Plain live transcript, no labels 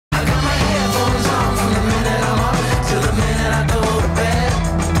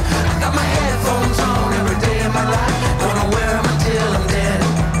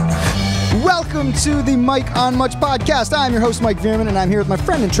welcome to the Mike on Much podcast. I'm your host, Mike Veerman, and I'm here with my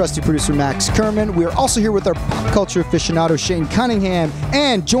friend and trusty producer, Max Kerman. We are also here with our pop culture aficionado, Shane Cunningham.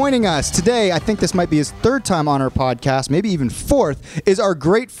 And joining us today, I think this might be his third time on our podcast, maybe even fourth, is our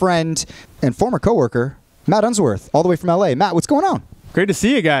great friend and former coworker, Matt Unsworth, all the way from LA. Matt, what's going on? Great to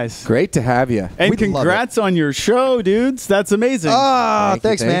see you guys. Great to have you. And congrats on your show, dudes. That's amazing. Oh,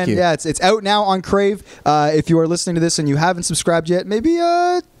 thanks, man. Yeah, it's out now on Crave. If you are listening to this and you haven't subscribed yet, maybe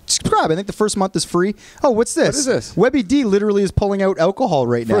subscribe. I think the first month is free. Oh, what's this? What is this? Webby D literally is pulling out alcohol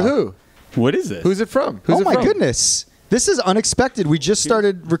right now. For who? What is this? Who's it from? Oh, my goodness. This is unexpected. We just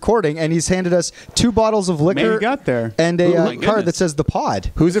started recording, and he's handed us 2 bottles of liquor. Man, you got there. And a card that says The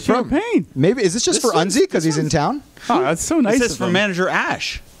Pod. Who's it from? Champagne. Maybe. Is this just for Unzi because he's in town? Oh, that's so nice. This is from Manager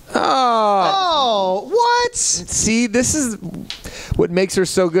Ash. Oh, what? See, this is what makes her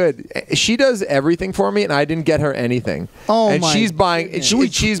so good. She does everything for me, and I didn't get her anything. Oh, and my she's buying.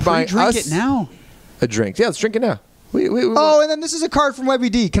 goodness. She's buying Drink us it now. a drink. Yeah, let's drink it now. Oh, and then this is a card from Webby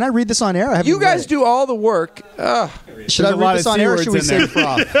D. Can I read this on air? I haven't You read guys it. do all the work. Should I read this on air, or should we save it for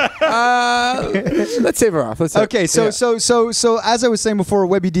off? Let's save her off. Okay, so as I was saying before,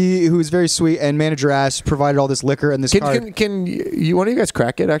 Webby D, who is very sweet, and Manager Ash provided all this liquor and this card. Can you one of you guys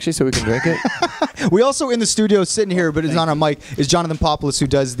crack it actually so we can drink it? We also in the studio sitting here, but it's not on mic, is Jonathan Popoulos, who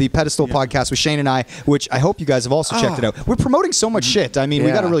does the Pedestal podcast with Shane and I, which I hope you guys have also checked it out. We're promoting so much shit. I mean,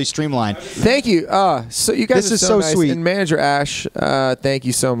 we got to really streamline. Thank you. So you guys this are is so nice. sweet. And Manager Ash, thank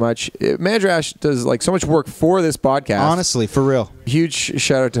you so much. Manager Ash does like so much work for this podcast. Honestly, for real. Huge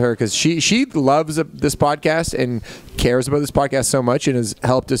shout out to her because she loves this podcast and cares about this podcast so much and has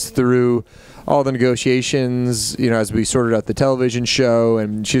helped us through all the negotiations, as we sorted out the television show,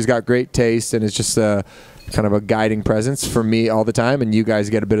 and she's got great taste and is just kind of a guiding presence for me all the time, and you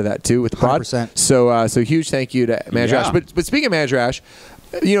guys get a bit of that too with the pod. 100%. So huge thank you to Manager Ash. But speaking of Manager Ash,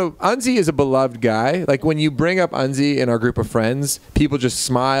 Unzi is a beloved guy. Like when you bring up Unzi in our group of friends, people just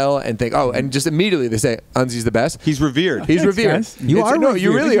smile and think, and just immediately they say Unzi's the best. He's revered. He's revered. Guys. You are revered.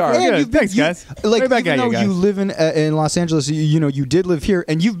 You really are. And Thanks, guys. Like, Right back even at you though guys. you live in Los Angeles, you did live here,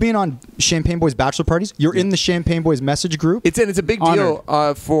 and you've been on Champagne Boys bachelor parties. You're in the Champagne Boys message group. It's a big deal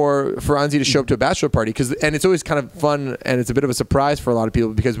for Unzi to show up to a bachelor party and it's always kind of fun and it's a bit of a surprise for a lot of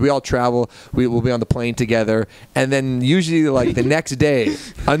people because we all travel. We will be on the plane together, and then usually like the next day,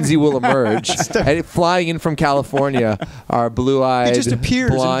 Unzi will emerge and flying in from California, our blue-eyed, He just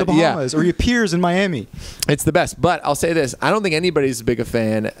appears blonde, in the Bahamas, or he appears in Miami. It's the best. But I'll say this: I don't think anybody's as big a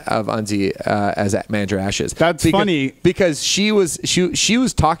fan of Unzi as Manager Ash is. That's funny because she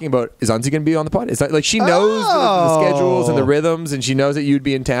was talking about, is Unzi going to be on the pod? It's like she knows the schedules and the rhythms, and she knows that you'd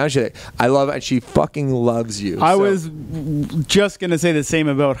be in town. She's like, I love it, and she fucking loves you. I was just going to say the same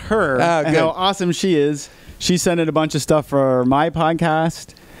about her and how awesome she is. She sent in a bunch of stuff for my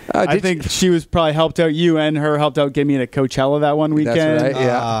podcast. I think she was probably helped out you and her helped out get me to Coachella that one weekend. That's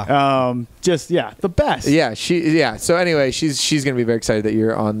right. Yeah. The best. Yeah. So anyway, she's going to be very excited that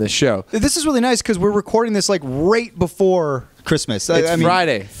you're on this show. This is really nice because we're recording this like right before Christmas. It's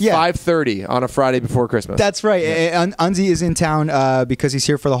Friday, 5:30 on a Friday before Christmas. That's right. Yeah. Unzi is in town because he's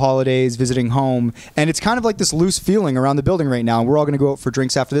here for the holidays, visiting home, and it's kind of like this loose feeling around the building right now. And we're all going to go out for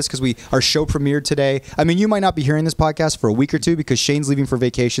drinks after this because our show premiered today. I mean, you might not be hearing this podcast for a week or two because Shane's leaving for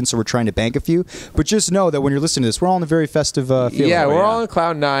vacation, so we're trying to bank a few. But just know that when you're listening to this, we're all in a very festive feeling. Yeah, we're all in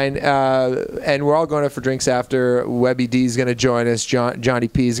Cloud 9, and we're all going out for drinks after. Webby D's going to join us. Johnny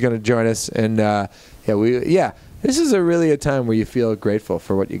P's going to join us, and this is really a time where you feel grateful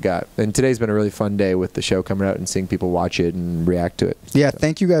for what you got. And today's been a really fun day with the show coming out and seeing people watch it and react to it. Yeah,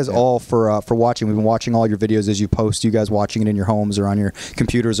 thank you guys all for watching. We've been watching all your videos as you post. You guys watching it in your homes or on your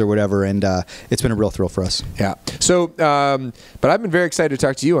computers or whatever, and it's been a real thrill for us. Yeah. So, but I've been very excited to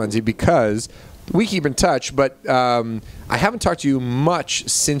talk to you, Unzi, because we keep in touch, but I haven't talked to you much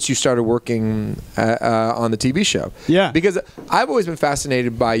since you started working on the TV show. Yeah. Because I've always been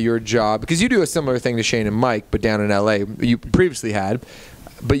fascinated by your job, because you do a similar thing to Shane and Mike, but down in LA. You previously had,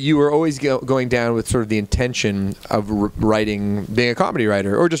 but you were always going down with sort of the intention of writing, being a comedy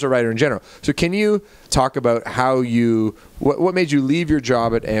writer, or just a writer in general. So can you talk about how what made you leave your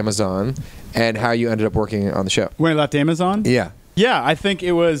job at Amazon and how you ended up working on the show? When I left Amazon? Yeah. Yeah, I think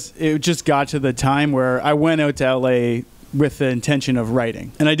it just got to the time where I went out to LA with the intention of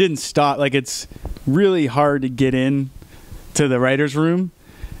writing. And I didn't stop. Like, it's really hard to get in to the writer's room,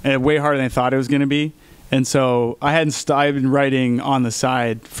 and way harder than I thought it was going to be. And so I've been writing on the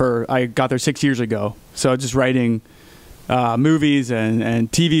side I got there 6 years ago. So just writing movies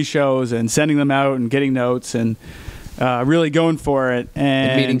and TV shows and sending them out and getting notes and really going for it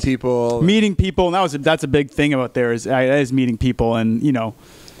and meeting people. And that's a big thing about there is meeting people, and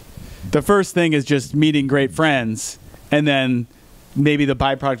the first thing is just meeting great friends, and then maybe the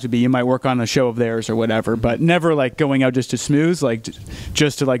byproduct would be you might work on a show of theirs or whatever, but never like going out just to smooze, like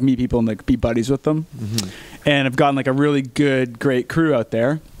just to like meet people and like be buddies with them. And I've gotten like a really great crew out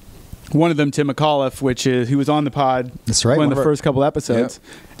there. One of them, Tim McAuliffe, who was on the pod. That's right. One of the first couple episodes.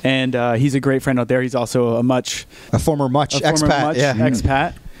 Yep. And he's a great friend out there. He's also a former expat.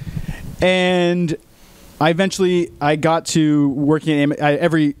 Expat. And I got to working at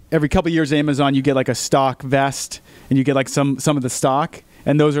every couple of years at Amazon. You get like a stock vest, and you get like some of the stock,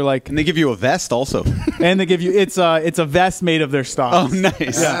 and those are like. And they give you a vest also. And they give you it's a vest made of their stock. Oh,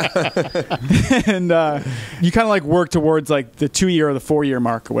 nice. Yeah. And you kind of like work towards like the 2-year or the 4-year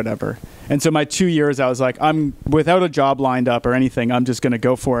mark or whatever. And so my 2 years, I was like, I'm without a job lined up or anything. I'm just going to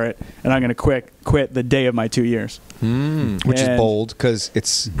go for it, and I'm going to quit the day of my 2 years. Which is bold, because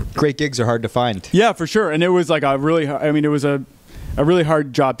it's great gigs are hard to find. Yeah, for sure. And it was like it was a really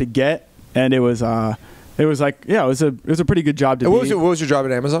hard job to get, and it was a pretty good job to do. What was your job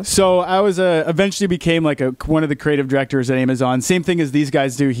at Amazon? So I was eventually became like one of the creative directors at Amazon. Same thing as these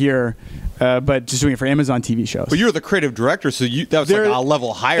guys do here, but just doing it for Amazon TV shows. But you're the creative director, so that was like a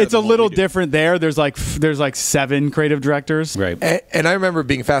level higher. It's a little different there. There's like 7 creative directors. Right. And I remember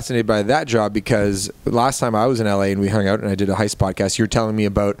being fascinated by that job because last time I was in LA and we hung out and I did a heist podcast, you were telling me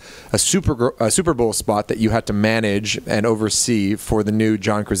about a Super Bowl spot that you had to manage and oversee for the new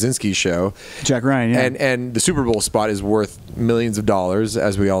John Krasinski show. Jack Ryan, yeah. And the Super Bowl spot is worth millions of dollars,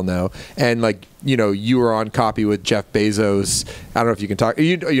 as we all know. And like, you were on copy with Jeff Bezos. I don't know if you can talk.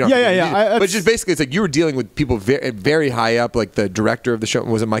 Yeah. But just basically, it's like you were dealing with people very high up, like the director of the show.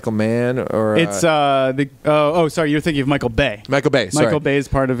 Was it Michael Mann or? It's sorry, you're thinking of Michael Bay. Michael Bay. Sorry. Michael Bay is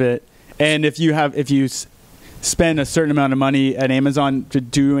part of it. And if you spend a certain amount of money at Amazon to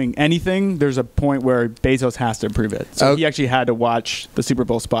doing anything, there's a point where Bezos has to approve it. So he actually had to watch the Super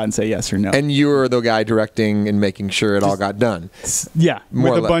Bowl spot and say yes or no. And you were the guy directing and making sure it all got done. Yeah,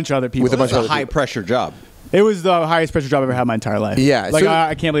 with a bunch of other people. With a bunch of high pressure job. It was the highest pressure job I've ever had in my entire life. Yeah. Like,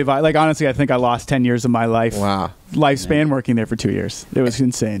 I can't believe honestly, I think I lost 10 years of my life. Wow. Lifespan working there for 2 years. It was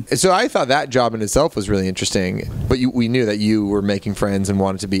insane. So I thought that job in itself was really interesting, but we knew that you were making friends and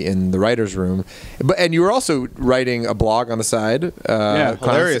wanted to be in the writer's room. And you were also writing a blog on the side.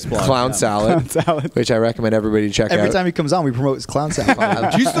 Hilarious blog. Clown Salad, which I recommend everybody check out. Every time he comes on, we promote his Clown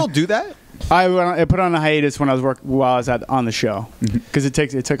Salad. Do you still do that? I put on a hiatus when I was on the show because it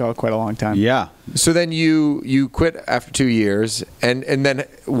took quite a long time. Yeah. So then you quit after 2 years, and then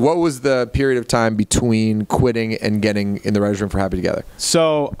what was the period of time between quitting and getting in the writer's room for Happy Together?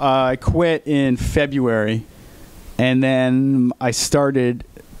 So I quit in February, and then I started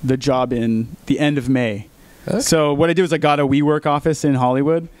the job in the end of May. Okay. So what I did was I got a WeWork office in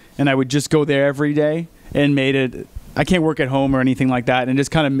Hollywood, and I would just go there every day and made it. I can't work at home or anything like that, and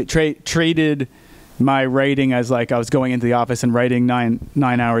just kind of traded my writing as like I was going into the office and writing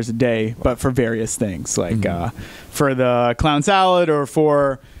nine hours a day, but for various things, like for the Clown Salad or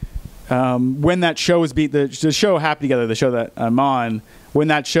for when that show was the show Happy Together, the show that I'm on. When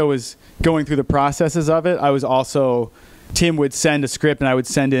that show was going through the processes of it, I was also Tim would send a script and I would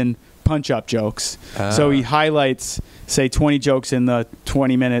send in punch-up jokes. So he highlights, say, 20 jokes in the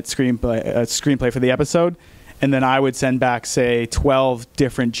 20-minute screenplay for the episode. And then I would send back, say, 12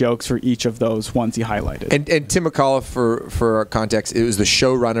 different jokes for each of those ones he highlighted. And Tim McAuliffe, for context, it was the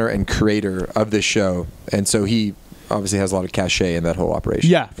showrunner and creator of this show. And so he obviously has a lot of cachet in that whole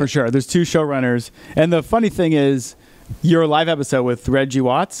operation. Yeah, for sure. There's 2 showrunners. And the funny thing is, your live episode with Reggie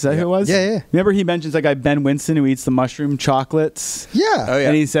Watts, is that who it was? Yeah. Remember he mentions that guy Ben Winston who eats the mushroom chocolates? Yeah. Oh, yeah.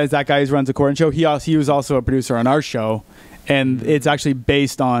 And he says that guy who runs a Corin show. He was also a producer on our show. And it's actually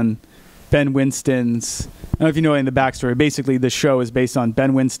based on Ben Winston's... I don't know if you know any of the backstory. Basically, the show is based on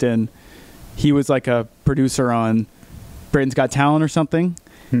Ben Winston. He was like a producer on Britain's Got Talent or something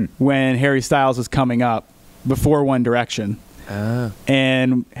when Harry Styles was coming up before One Direction.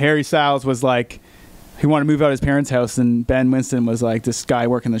 And Harry Styles was like, he wanted to move out of his parents' house, and Ben Winston was like, this guy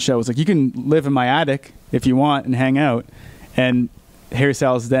working the show was like, you can live in my attic if you want and hang out. And Harry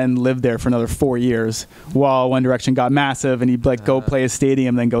Styles then lived there for another 4 years while One Direction got massive, and he'd like go play a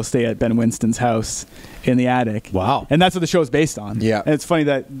stadium, then go stay at Ben Winston's house in the attic. Wow. And that's what the show is based on. Yeah. And it's funny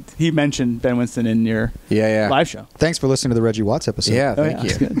that he mentioned Ben Winston in your live show. Thanks for listening to the Reggie Watts episode. Yeah, thank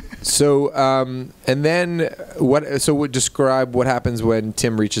you. Good. So, and then describe what happens when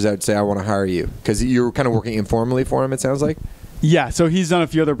Tim reaches out and say, I want to hire you. Because you're kind of working informally for him, it sounds like. Yeah, so he's done a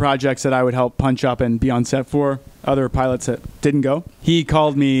few other projects that I would help punch up and be on set for, other pilots that didn't go. He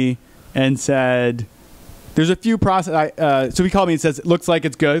called me and said, there's a few process. So he called me and says, it looks like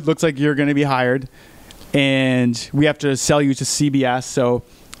it's good. Looks like you're going to be hired. And we have to sell you to CBS. So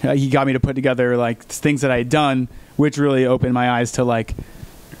he got me to put together like things that I had done, which really opened my eyes to like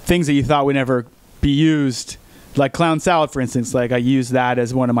things that you thought would never be used. Like Clown Salad, for instance, like I used that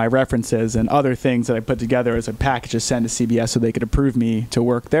as one of my references, and other things that I put together as a package to send to CBS so they could approve me to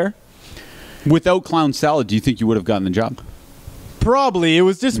work there. Without Clown Salad, do you think you would have gotten the job? Probably. It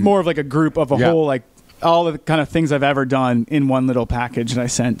was just more of like a group of a whole, like all of the kind of things I've ever done in one little package that I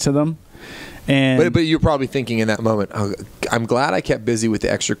sent to them. And but you're probably thinking in that moment, oh, I'm glad I kept busy with the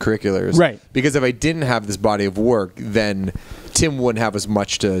extracurriculars. Right. Because if I didn't have this body of work, then Tim wouldn't have as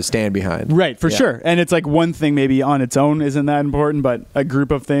much to stand behind. Right, for sure. And it's like one thing maybe on its own isn't that important, but a group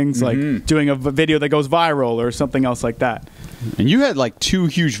of things like doing a video that goes viral or something else like that. And you had like 2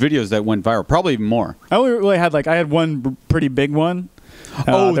 huge videos that went viral, probably even more. I only really had like, I had one pretty big one.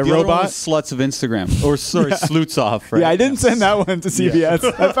 The robot. other one was Sluts of Instagram. Or sorry, Sleuts Off. Right? Yeah, I didn't send that one to CBS.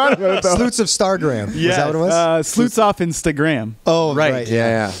 I found about it though. Sleuts of Stargram. Yes. Is that what it was? Sleuts Off Instagram. Oh, right.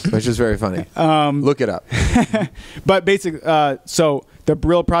 Yeah, which is very funny. Look it up. But basically, so the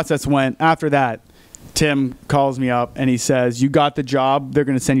real process went after that. Tim calls me up and he says, "You got the job. They're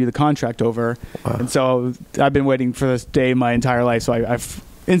going to send you the contract over." Wow. And so I've been waiting for this day my entire life. So I've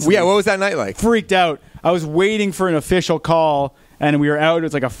instantly What was that night like? freaked out. I was waiting for an official call, and we were out. It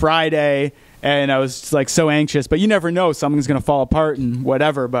was like a Friday, and I was like so anxious. But you never know; something's going to fall apart and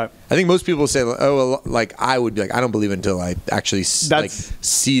whatever. But I think most people say, "Oh, well, like I would be like, I don't believe it until I actually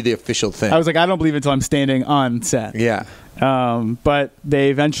see the official thing." I was like, I don't believe it until I'm standing on set. Yeah. But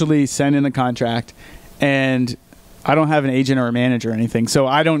they eventually send in the contract, and I don't have an agent or a manager or anything, so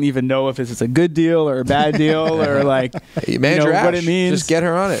I don't even know if this is a good deal or a bad deal or like Manager Ash, what it means. Just get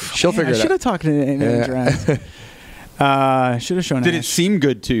her on it. She'll figure it I out. should have talked to Manager Ash. Should have shown. Did Ash. it seem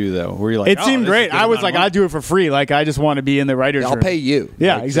good to you though? Were you like, It seemed great. I was like, I'd do it for free. Like I just want to be in the writers' I'll room. pay you.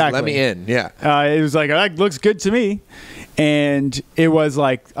 Yeah, Like, just exactly. let me in. Yeah. It was like, that looks good to me. And it was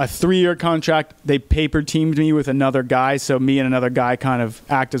like a 3-year contract. They paper teamed me with another guy. So me and another guy kind of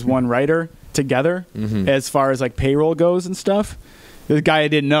act as one writer together as far as like payroll goes and stuff. The guy I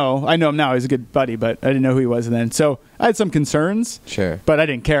didn't know. I know him now. He's a good buddy, but I didn't know who he was then. So I had some concerns. Sure. But I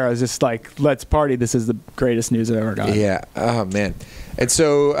didn't care. I was just like, let's party. This is the greatest news I've ever gotten. Yeah. Oh man. And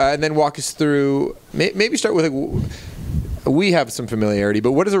so, and then walk us through. Maybe start with like. We have some familiarity,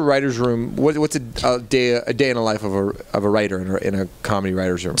 but what is a writer's room? What's a day in the life of a writer in a comedy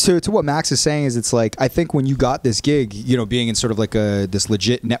writer's room? So to what Max is saying is, it's like, I think when you got this gig, you know, being in sort of like this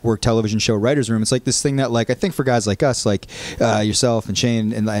legit network television show writer's room, it's like this thing that, like, I think for guys like us, like yourself and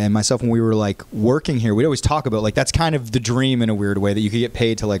Shane and myself, when we were like working here, we'd always talk about like that's kind of the dream in a weird way, that you could get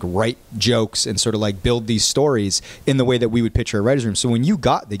paid to like write jokes and sort of like build these stories in the way that we would picture a writer's room. So when you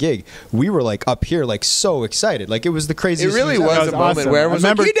got the gig, we were like up here like so excited, like it was the craziest. It really That was was a moment awesome. where everyone's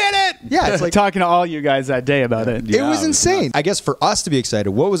like, Remember- "You did it!" Yeah, it's like Talking to all you guys that day about it. it was insane. I guess for us to be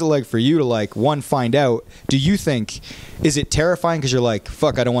excited, what was it like for you to like, one, find out? Do you think, is it terrifying because you're like,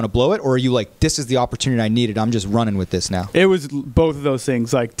 fuck, I don't want to blow it? Or are you like, this is the opportunity I needed, I'm just running with this now? It was both of those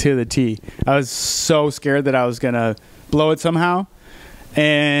things, like to the T. I was so scared that I was going to blow it somehow,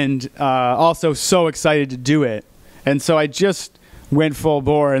 and also so excited to do it. And so I just went full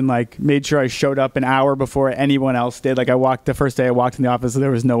bore and like made sure I showed up an hour before anyone else did. Like the first day I walked in the office,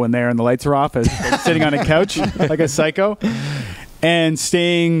 there was no one there and the lights were off. I was like, sitting on a couch like a psycho, and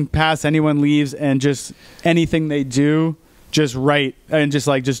staying past anyone leaves, and just anything they do, just write and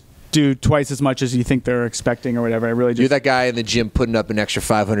just do twice as much as you think they're expecting or whatever. I really just, You're that guy in the gym putting up an extra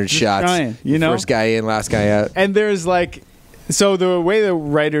 500 shots. trying, you know? First guy in, last guy out. And there's like, so the way the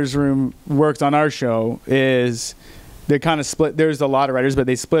writer's room works on our show is they kind of split. There's a lot of writers, but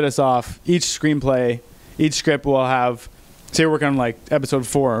they split us off. Each screenplay, each script will have, say we're working on like episode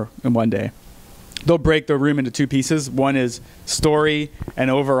 4 in one day. They'll break the room into 2 pieces. One is story and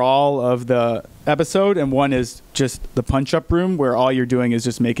overall of the episode, and one is just the punch-up room where all you're doing is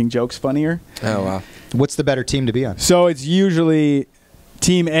just making jokes funnier. Oh, wow. What's the better team to be on? So it's usually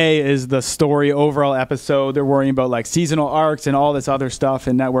Team A is the story overall episode. They're worrying about like seasonal arcs and all this other stuff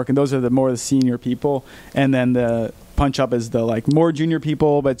in network, and those are the more the senior people. And then the punch-up is the like more junior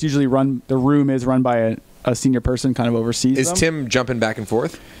people, but it's usually the room is run by a senior person, kind of oversees Is them. Tim jumping back and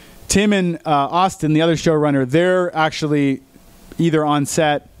forth? Tim and Austin, the other showrunner, they're actually either on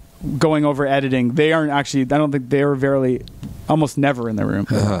set going over editing. They aren't actually, I don't think they were almost never in the room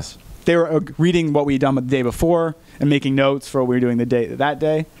with us. They were reading what we'd done the day before and making notes for what we were doing that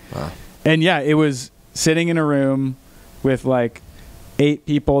day. Wow. And yeah, it was sitting in a room with like 8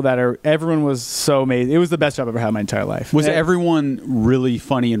 people that are, everyone was so amazing. It was the best job I've ever had in my entire life. Was everyone really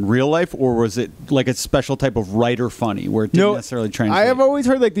funny in real life, or was it like a special type of writer funny where it didn't necessarily translate? I have always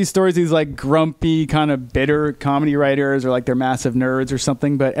heard like these stories, these like grumpy, kind of bitter comedy writers, or like they're massive nerds or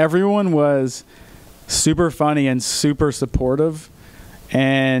something, but everyone was super funny and super supportive,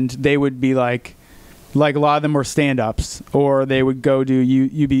 and they would be like a lot of them were stand-ups, or they would go do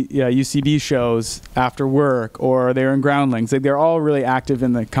UCB shows after work, or they're in Groundlings. Like, they're all really active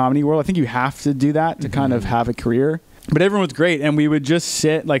in the comedy world. I think you have to do that to kind of have a career. But everyone was great, and we would just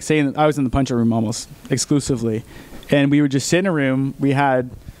sit, like, say, I was in the punch-out room almost exclusively, and we would just sit in a room. We had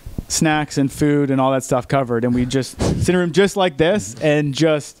snacks and food and all that stuff covered, and we just sit in a room just like this and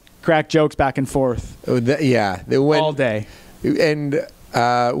just crack jokes back and forth. All day. And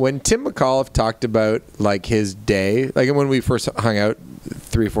when Tim McAuliffe talked about like his day, like when we first hung out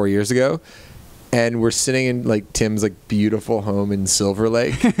 3 or 4 years ago, and we're sitting in like Tim's like beautiful home in Silver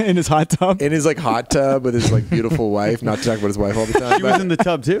Lake in his hot tub, like hot tub with his like beautiful wife. Not to talk about his wife all the time. She was in the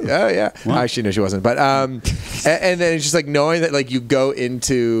tub too. Oh yeah, wow. Actually no, she wasn't. But and then it's just like knowing that like you go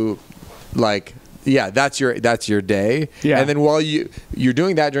into like. Yeah, that's your day. Yeah. And then while you're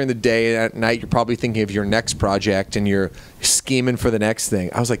doing that during the day, and at night you're probably thinking of your next project and you're scheming for the next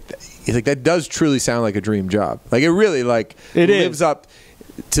thing. I was like, that does truly sound like a dream job. Like it really lives up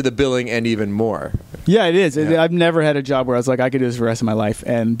to the billing and even more. Yeah, it is. Yeah. I've never had a job where I was like, I could do this for the rest of my life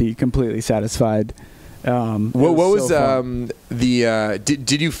and be completely satisfied. What was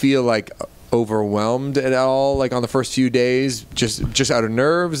did you feel like overwhelmed at all, like on the first few days, just out of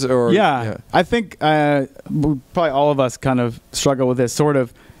nerves, or I think probably all of us kind of struggle with this sort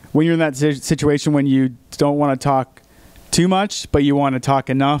of when you're in that situation when you don't want to talk too much but you want to talk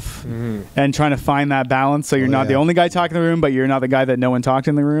enough, and trying to find that balance so you're not the only guy talking in the room but you're not the guy that no one talked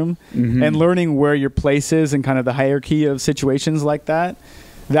in the room, and learning where your place is and kind of the hierarchy of situations like that.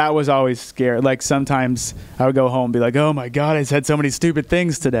 That was always scary. Like sometimes I would go home and be like, oh my God, I said so many stupid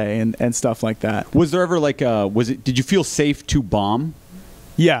things today, and stuff like that. Was there ever like did you feel safe to bomb?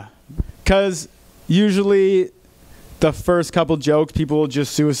 Yeah. Because usually the first couple jokes, people will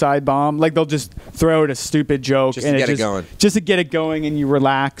just suicide bomb. Like they'll just throw out a stupid joke. Just to get it going. Just to get it going, and you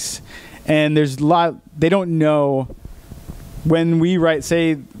relax. And there's a lot, they don't know when we write,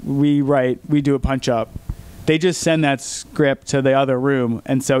 we do a punch up. They just send that script to the other room,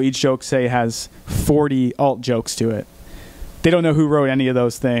 and so each joke, say, has 40 alt jokes to it. They don't know who wrote any of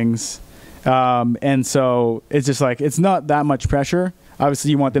those things, and so it's just like, it's not that much pressure. Obviously,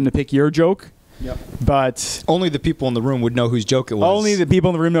 you want them to pick your joke, but only the people in the room would know whose joke it was. Only the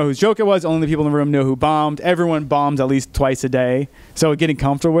people in the room know whose joke it was. Only the people in the room know who bombed. Everyone bombs at least twice a day, so getting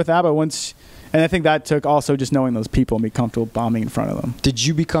comfortable with that. But once... And I think that took also just knowing those people and be comfortable bombing in front of them. Did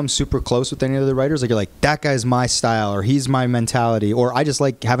you become super close with any of the writers? Like you're like, that guy's my style, or he's my mentality, or I just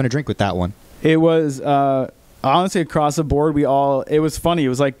like having a drink with that one? It was honestly across the board. It was funny. It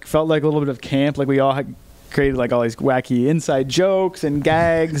was like, felt like a little bit of camp. Like we all had created like all these wacky inside jokes and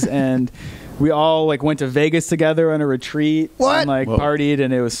gags, and we all like went to Vegas together on a retreat. What? And like partied,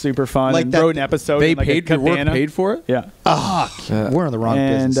 and it was super fun. Like and wrote an episode. They paid your work, paid for it. Yeah. We're in the wrong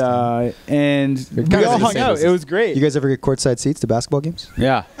business. And we all hung out. It was great. You guys ever get courtside seats to basketball games?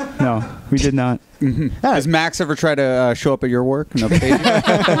 Yeah. No, we did not. Has Max ever tried to show up at your work? No.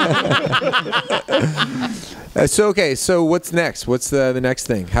 So what's next? What's the next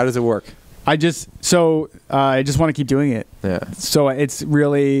thing? How does it work? I just want to keep doing it. Yeah. So it's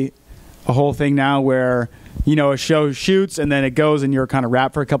really a whole thing now where, you know, a show shoots and then it goes and you're kind of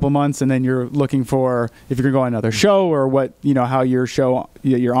wrapped for a couple months, and then you're looking for if you're going to go on another show or what, you know, how your show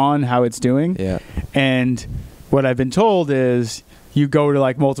you're on, how it's doing. Yeah. And what I've been told is you go to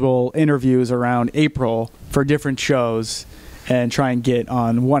like multiple interviews around April for different shows and try and get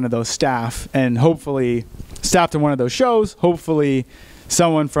on one of those staff, and hopefully staffed in one of those shows, hopefully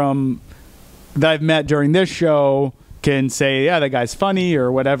someone from that I've met during this show can say, yeah, that guy's funny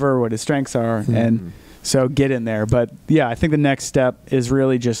or whatever, what his strengths are. And so get in there. But yeah, I think the next step is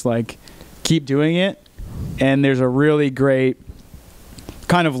really just like keep doing it. And there's a really great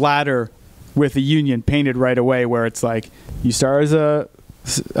kind of ladder with the union painted right away where it's like you start as a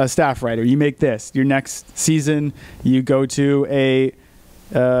staff writer, you make this. Your next season, you go to a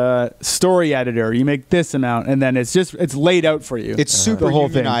story editor, you make this amount, and then it's laid out for you. It's super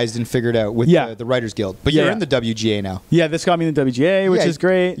unionized and figured out with the Writers Guild. But you're in the WGA now. Yeah, this got me in the WGA, which is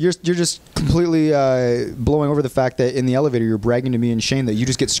great. You're just completely blowing over the fact that in the elevator you're bragging to me and Shane that you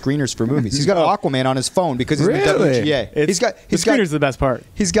just get screeners for movies. He's got Aquaman on his phone because he's in the WGA. He's got screeners the best part.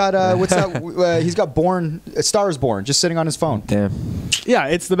 He's got what's that? He's got Stars Born just sitting on his phone. Damn. Yeah,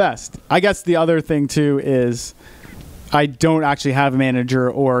 it's the best. I guess the other thing too is I don't actually have a manager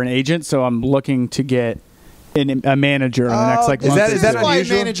or an agent, so I'm looking to get a manager in the next month. Is that why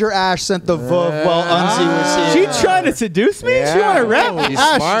unusual? manager Ash sent the VUV while Unzi was here? She trying to seduce me? Yeah. She want to rep me? She's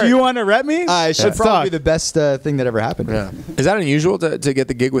Ash, smart. do you want to rep me? It should Let's probably talk. be the best thing that ever happened. Yeah. Is that unusual to get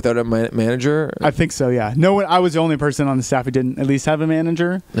the gig without a manager? I think so, yeah. No one. I was the only person on the staff who didn't at least have a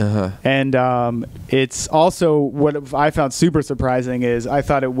manager. And it's also what I found super surprising is I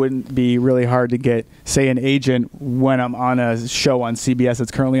thought it wouldn't be really hard to get, say, an agent when I'm on a show on CBS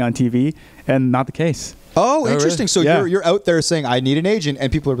that's currently on TV, and not the case. Oh, interesting. Really? So Yeah. you're out there saying I need an agent,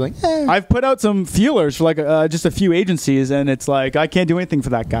 and people are like, I've put out some feelers for just a few agencies, and it's like I can't do anything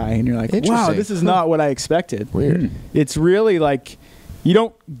for that guy, and you're like, wow, Interesting. this is not what I expected. Weird. It's really like you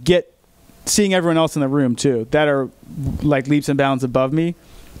don't get seeing everyone else in the room too that are like leaps and bounds above me.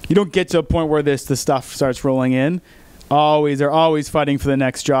 You don't get to a point where the stuff starts rolling in. They're always fighting for the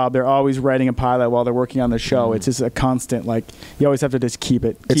next job. They're always writing a pilot while they're working on the show. It's just a constant, like, you always have to just keep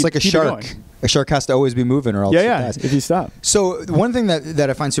it. it's like a keep it shark. going. A shark has to always be moving, or else it dies. If you stop. So one thing that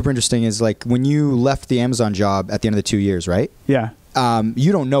I find super interesting is like when you left the Amazon job at the end of the 2 years, right? Yeah.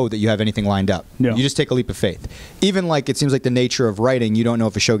 You don't know that you have anything lined up. No. You just take a leap of faith. Even like it seems like the nature of writing, you don't know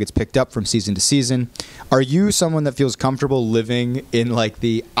if a show gets picked up from season to season. Are you someone that feels comfortable living in like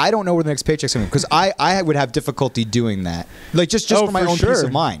I don't know where the next paycheck's coming? Because I would have difficulty doing that. Like just for my own peace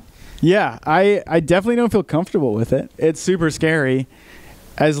of mind. Yeah, I definitely don't feel comfortable with it. It's super scary.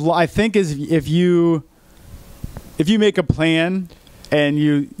 I think if you make a plan and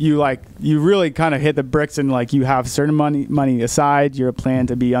you really kind of hit the bricks and like you have certain money aside, you're a plan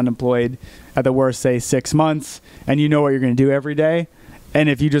to be unemployed at the worst, say 6 months, and you know what you're going to do every day. And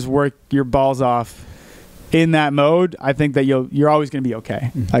if you just work your balls off in that mode, I think that you're always going to be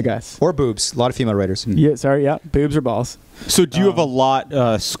okay, I guess. Or boobs. A lot of female writers. Yeah, sorry, yeah, boobs or balls. So do you have a lot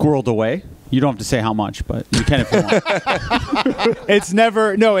squirreled away? You don't have to say how much, but you can if you want. It's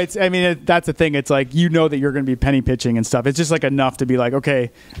never, no, that's the thing. It's like, you know that you're going to be penny pitching and stuff. It's just like enough to be like,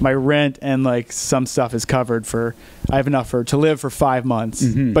 okay, my rent and like some stuff is covered I have enough to live for 5 months.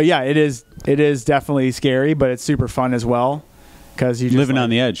 Mm-hmm. But yeah, it is definitely scary, but it's super fun as well. Because you're living on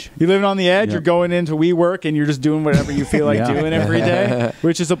the edge. You're living on the edge. Yep. You're going into WeWork and you're just doing whatever you feel like doing every day,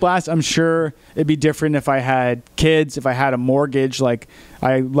 which is a blast. I'm sure it'd be different if I had kids, if I had a mortgage. Like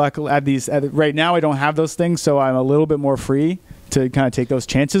right now, I don't have those things, so I'm a little bit more free to kind of take those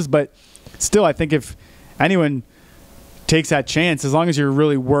chances. But still, I think if anyone takes that chance, as long as you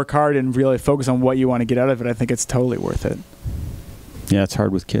really work hard and really focus on what you want to get out of it, I think it's totally worth it. Yeah, it's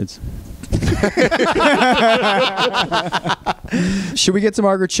hard with kids. Should we get to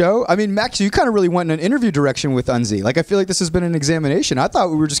Margaret Cho? I mean, Max, you kind of really went in an interview direction with Unzi. Like, I feel like this has been an examination. I thought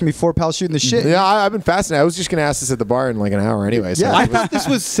we were just going to be four pals shooting the shit. Yeah, I've been fascinated. I was just going to ask this at the bar in like an hour anyway. So Yeah. I thought this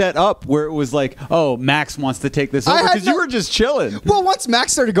was set up where it was like, oh, Max wants to take this over I had because you were just chilling. Well, once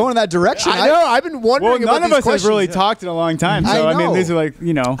Max started going in that direction, I know. I've been wondering Well, about none of these us questions. have really talked in a long time. So, I I mean, know. these are like,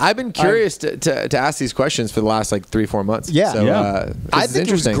 I've been curious to ask these questions for the last like 3-4 months. Yeah. So, Yeah. I think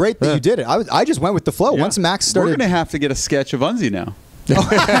it was great that you did it. I just went with the flow. Yeah. Once Max We're started. going to have to get a sketch of Unzi now.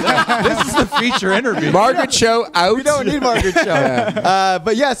 This is the feature interview. Margaret Cho out. We don't need Margaret Cho.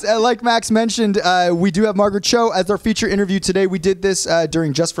 But yes, like Max mentioned, we do have Margaret Cho as our feature interview today. We did this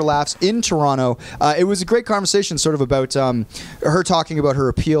during Just for Laughs in Toronto. It was a great conversation sort of about her talking about her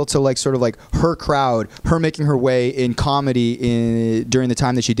appeal to like sort of like her crowd, her making her way in comedy during the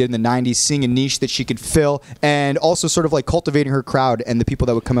time that she did in the 90s, seeing a niche that she could fill, and also sort of like cultivating her crowd and the people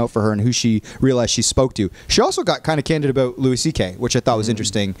that would come out for her and who she realized she spoke to. She also got kind of candid about Louis C.K., which I thought was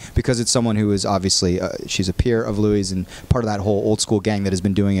interesting because it's someone who is obviously she's a peer of Louis and part of that whole old school gang that has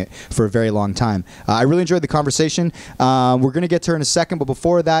been doing it for a very long time. I really enjoyed the conversation. We're going to get to her in a second, but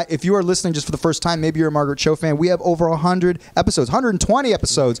before that, if you are listening just for the first time, maybe you're a Margaret Cho fan, we have over 100 episodes, 120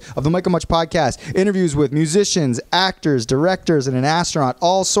 episodes of the Michael Much podcast, interviews with musicians, actors, directors, and an astronaut,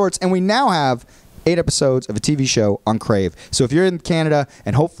 all sorts, and we now have 8 episodes of a TV show on Crave. So if you're in Canada,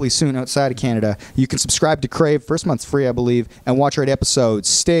 and hopefully soon outside of Canada, you can subscribe to Crave. First month's free, I believe, and watch our 8 episodes.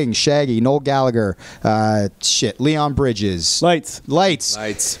 Sting, Shaggy, Noel Gallagher, Leon Bridges. Lights.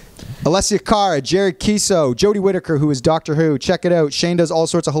 Alessia Cara, Jared Kiso, Jodie Whittaker, who is Doctor Who. Check it out. Shane does all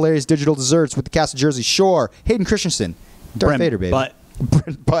sorts of hilarious digital desserts with the cast of Jersey Shore. Hayden Christensen, Darth Vader, baby.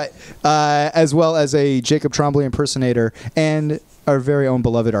 But as well as a Jacob Tremblay impersonator and our very own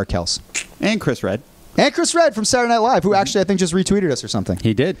beloved Arkels. And Chris Red. And Chris Redd from Saturday Night Live, who actually I think just retweeted us or something.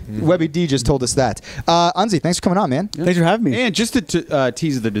 He did. Webby D just told us that. Unzi, thanks for coming on, man. Thanks for having me. And just to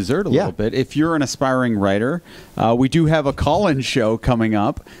tease the dessert a little bit, if you're an aspiring writer, we do have a call-in show coming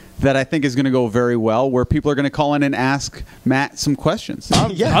up that I think is going to go very well, where people are going to call in and ask Matt some questions.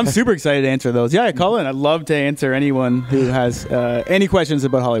 I'm super excited to answer those. Yeah, call in. I'd love to answer anyone who has any questions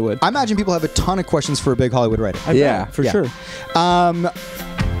about Hollywood. I imagine people have a ton of questions for a big Hollywood writer. Yeah, for sure.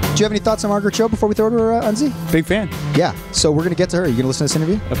 Do you have any thoughts on Margaret Cho before we throw it to her, Unzi? Big fan. Yeah. So we're going to get to her. Are you going to listen to this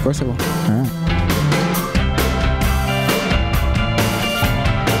interview? Of course I will. All right.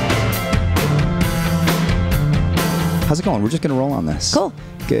 How's it going? We're just going to roll on this. Cool.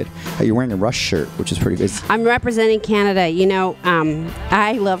 Good. You're wearing a Rush shirt, which is pretty good. I'm representing Canada. You know,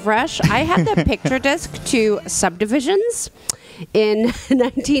 I love Rush. I had the picture disc to Subdivisions in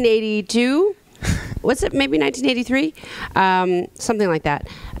 1982. Was it maybe 1983? Something like that.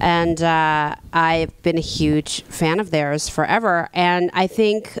 And I've been a huge fan of theirs forever. And I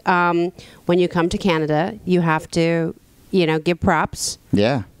think when you come to Canada, you have to, give props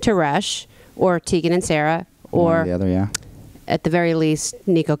to Rush or Tegan and Sarah or one or the other, yeah. At the very least,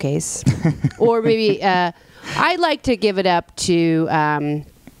 Nico Case. Or maybe I'd like to give it up to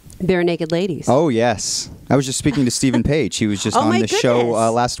Bare Naked Ladies. Oh, yes. I was just speaking to Stephen Page. He was just on the show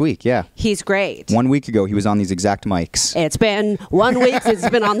last week. Yeah. He's great. 1 week ago, he was on these exact mics. It's been 1 week since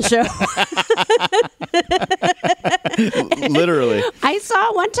he's been on the show. Literally. I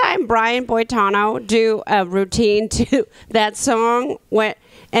saw one time Brian Boitano do a routine to that song,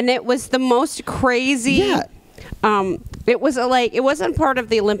 and it was the most crazy... Yeah. It was it wasn't part of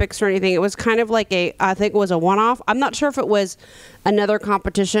the Olympics or anything. It was kind of like I think it was a one-off. I'm not sure if it was another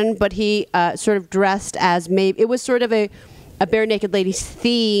competition, but he sort of dressed as it was sort of a Bare Naked Ladies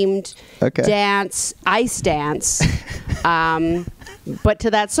themed dance, ice dance. But to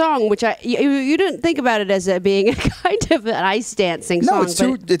that song, which you didn't think about it as being a kind of an ice dancing song.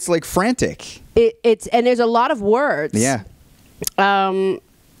 No, it's like frantic. And there's a lot of words. Yeah.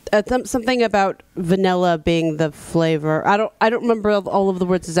 Something about vanilla being the flavor. I don't remember all of the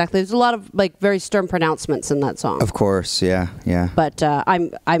words exactly. There's a lot of very stern pronouncements in that song. Of course, yeah. But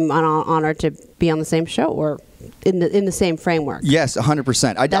I'm honored to be on the same show or in the same framework. Yes,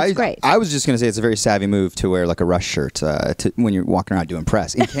 100%. That's great. I was just going to say it's a very savvy move to wear like a Rush shirt when you're walking around doing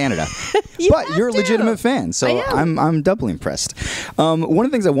press in Canada. But you're a legitimate fan, so I'm doubly impressed. One of the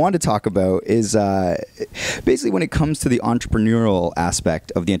things I wanted to talk about is basically when it comes to the entrepreneurial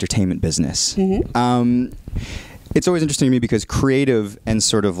aspect of the entertainment business. Mm-hmm. It's always interesting to me because creative and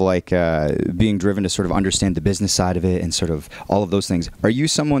sort of being driven to sort of understand the business side of it and sort of all of those things. Are you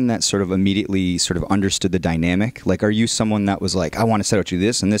someone that sort of immediately sort of understood the dynamic? Like, are you someone that was like, I want to set out to do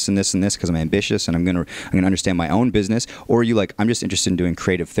this and this and this and this because I'm ambitious and I'm gonna understand my own business? Or are you like, I'm just interested in doing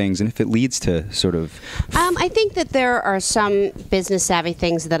creative things, and if it leads to sort of... I think that there are some business savvy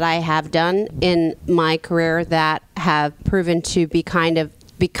things that I have done in my career that have proven to be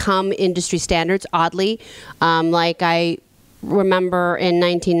become industry standards, oddly. I remember in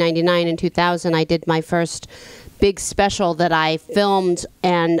 1999 and 2000, I did my first big special that I filmed,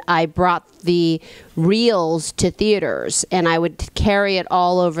 and I brought the reels to theaters, and I would carry it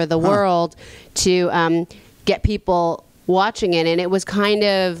all over the world to get people watching it. And it was kind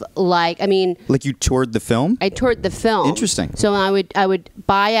of like you toured the film? I toured the film. Interesting. So I would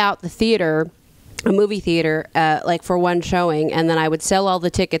buy out the theater, a movie theater, for one showing, and then I would sell all the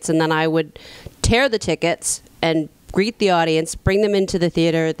tickets, and then I would tear the tickets and greet the audience, bring them into the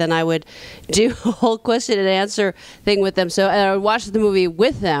theater. Then I would do a whole question and answer thing with them. So, and I would watch the movie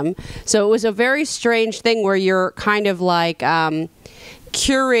with them. So it was a very strange thing where you're kind of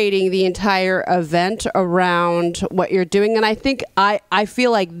curating the entire event around what you're doing. And I think I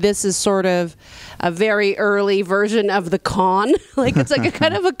feel like this is sort of a very early version of the con. It's like a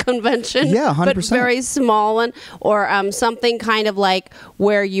kind of a convention, yeah, 100%. But very small one, or something kind of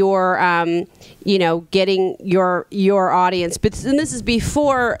where you're getting your audience. But this is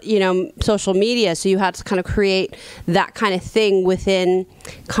before social media, so you had to kind of create that kind of thing within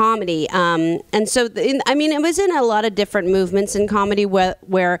comedy. And so it was in a lot of different movements in comedy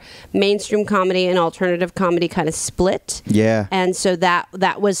where mainstream comedy and alternative comedy kind of split. Yeah. And so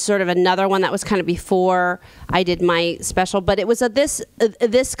that was sort of another one that was kind of before I did my special. But it was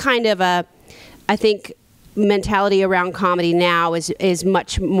this kind of I think mentality around comedy now is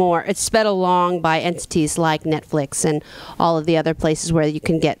much more, it's sped along by entities like Netflix and all of the other places where you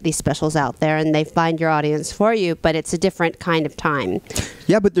can get these specials out there and they find your audience for you, but it's a different kind of time.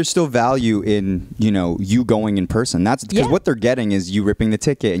 Yeah, but there's still value in, you going in person. That's because what they're getting is you ripping the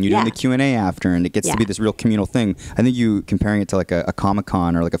ticket and you doing the Q&A after, and it gets to be this real communal thing. I think you comparing it to like a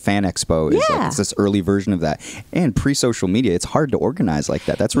Comic-Con or like a fan expo is like, it's this early version of that. And pre-social media, it's hard to organize like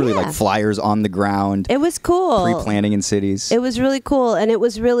that. That's really like flyers on the ground. It was cool. Pre-planning in cities. It was really cool, and it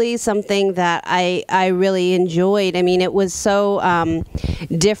was really something that I really enjoyed. I mean, it was so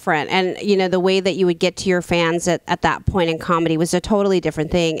different, and the way that you would get to your fans at that point in comedy was a totally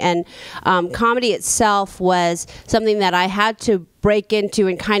different thing. And comedy itself was something that I had to break into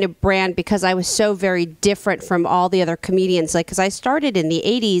and kind of brand because I was so very different from all the other comedians. Like, because I started in the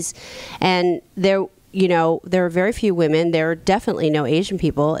 80s, and there were very few women. There were definitely no Asian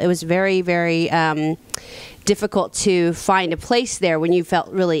people. It was very, very difficult to find a place there when you felt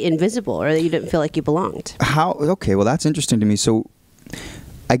really invisible or that you didn't feel like you belonged. Okay, well, that's interesting to me. So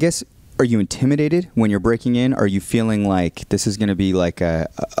I guess, are you intimidated when you're breaking in? Are you feeling like this is going to be like a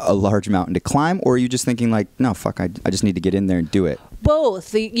large mountain to climb? Or are you just thinking like, no, fuck, I just need to get in there and do it?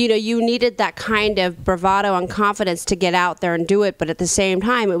 Both. You needed that kind of bravado and confidence to get out there and do it. But at the same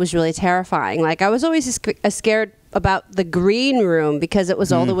time, it was really terrifying. Like, I was always scared about the green room because it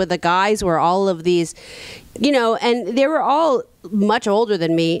was all the guys were all of these, and they were all much older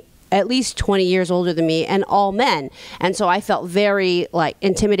than me, at least 20 years older than me, and all men. And so I felt very like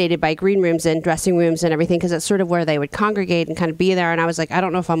intimidated by green rooms and dressing rooms and everything, because that's sort of where they would congregate and kind of be there. And I was like, I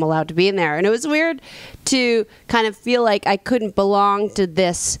don't know if I'm allowed to be in there. And it was weird to kind of feel like I couldn't belong to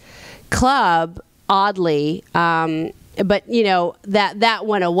this club, oddly. But that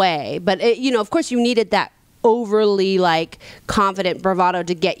went away. But of course you needed that overly like confident bravado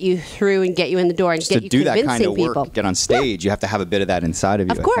to get you through and get you in the door and just get to you do convincing that kind of people. Work, get on stage, you have to have a bit of that inside of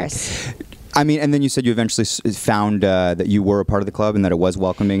you. Of course. I mean, and then you said you eventually found that you were a part of the club and that it was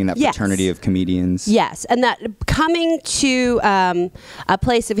welcoming and that fraternity of comedians. Yes, and that coming to a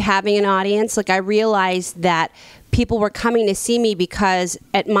place of having an audience, like I realized that people were coming to see me because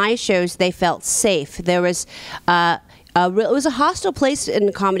at my shows they felt safe. There was it was a hostile place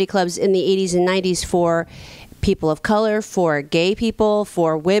in comedy clubs in the 80s and 90s for people of color, for gay people,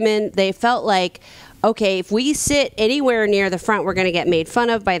 for women. They felt like, okay, if we sit anywhere near the front, we're going to get made fun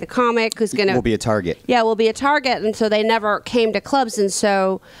of by the comic who's going to... We'll be a target. Yeah, we'll be a target. And so they never came to clubs. And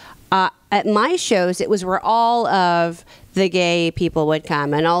so at my shows, it was where all of the gay people would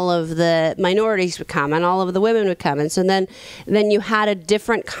come and all of the minorities would come and all of the women would come. And so then you had a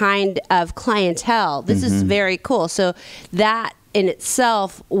different kind of clientele. This is very cool. So that in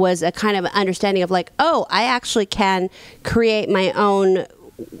itself was a kind of understanding of like, oh, I actually can create my own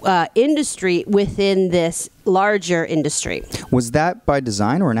industry within this larger industry. Was that by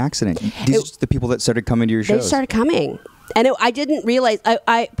design or an accident? These are just the people that started coming to your shows? They started coming. And I didn't realize,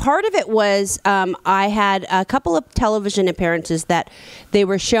 part of it was I had a couple of television appearances that they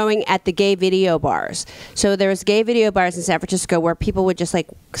were showing at the gay video bars. So there was gay video bars in San Francisco where people would just like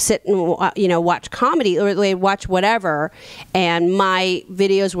sit and watch comedy, or they'd watch whatever, and my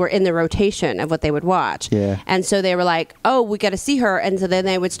videos were in the rotation of what they would watch. Yeah. And so they were like, oh, we got to see her. And so then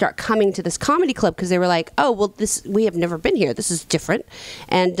they would start coming to this comedy club because they were like, oh, well, we have never been here. This is different.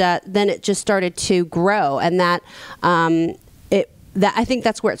 And then it just started to grow, and that I think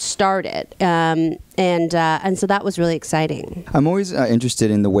that's where it started, and so that was really exciting. I'm always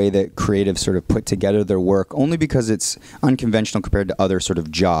interested in the way that creatives sort of put together their work, only because it's unconventional compared to other sort of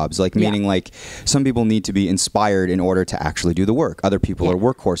jobs. Like meaning, like some people need to be inspired in order to actually do the work. Other people are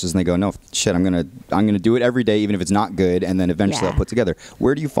workhorses, and they go, no shit, I'm gonna do it every day, even if it's not good, and then eventually I'll put together.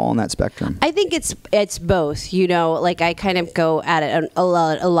 Where do you fall on that spectrum? I think it's both. Like I kind of go at it in a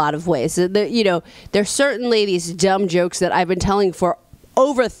lot of ways. There's certainly these dumb jokes that I've been telling for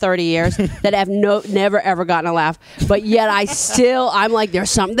over 30 years that have never ever gotten a laugh, but yet I'm like, there's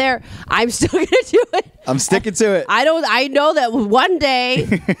something there. I'm still gonna do it. I'm sticking to it. I know that one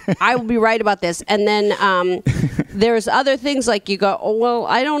day I will be right about this. And then there's other things like you go, oh, well,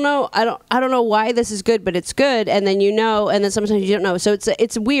 I don't know why this is good, but it's good. And then and then sometimes you don't know. So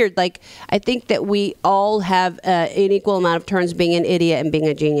it's weird. Like I think that we all have an equal amount of turns being an idiot and being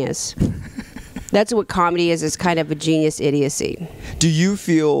a genius. That's what comedy is kind of a genius idiocy. Do you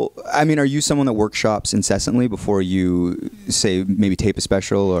feel, are you someone that workshops incessantly before you, say, maybe tape a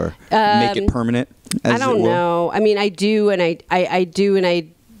special or make it permanent? I don't know. I do and I do and I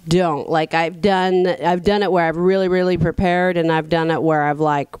don't. Like I've done it where I've really, really prepared, and I've done it where I've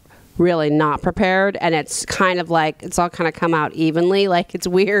like really not prepared, and it's kind of like it's all kind of come out evenly. Like, it's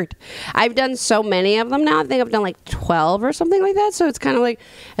weird. I've done so many of them now. I think I've done like 12 or something like that. So it's kind of like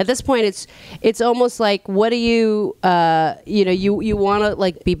at this point it's almost like, what do you you want to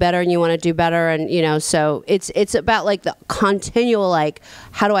like be better and you want to do better, and so it's about like the continual, like,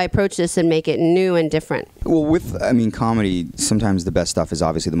 how do I approach this and make it new and different. Well, comedy, sometimes the best stuff is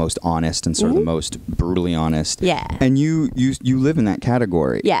obviously the most honest and sort of the most brutally honest. Yeah. And you live in that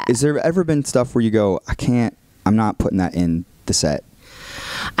category. Yeah. Is there ever been stuff where you go, I'm not putting that in the set?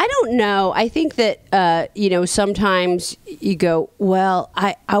 I don't know. I think that, sometimes you go, well,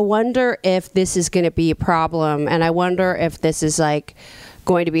 I wonder if this is going to be a problem, and I wonder if this is like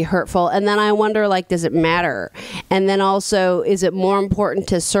going to be hurtful, and then I wonder, like, does it matter? And then also, is it more important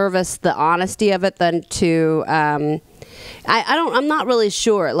to service the honesty of it than to I'm not really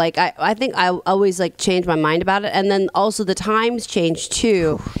sure. Like, I think I always like change my mind about it, and then also the times change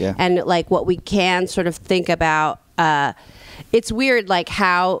too. Yeah. And like what we can sort of think about. It's weird, like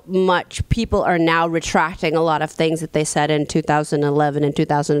how much people are now retracting a lot of things that they said in 2011 and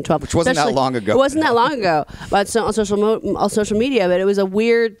 2012. Which wasn't that long ago. It wasn't that long ago, but on social media. But it was a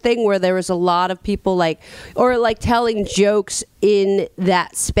weird thing where there was a lot of people telling jokes in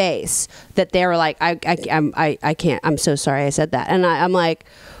that space that they were like, I can't. I'm so sorry I said that, and I'm like,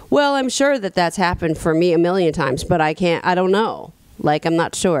 well, I'm sure that's happened for me a million times, but I can't. I don't know. Like, I'm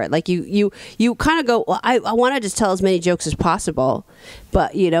not sure. Like, you kind of go, well, I want to just tell as many jokes as possible,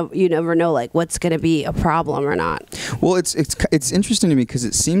 but you never know, like, what's going to be a problem or not. Well, it's interesting to me because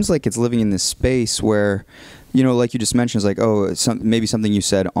it seems like it's living in this space where, like you just mentioned, it's like, maybe something you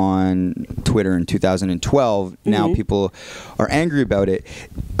said on Twitter in 2012. Now people are angry about it.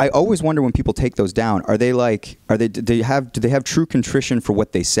 I always wonder when people take those down, do they have true contrition for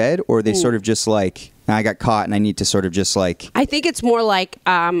what they said, or are they sort of just like, I got caught and I need to sort of just like... I think it's more like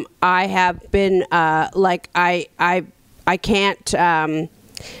I have been I can't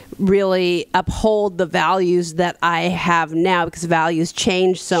really uphold the values that I have now, because values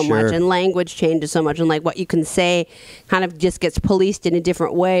change so much and language changes so much, and like what you can say kind of just gets policed in a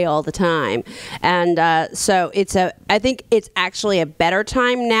different way all the time. And so I think it's actually a better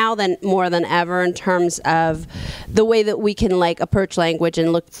time now than more than ever in terms of the way that we can like approach language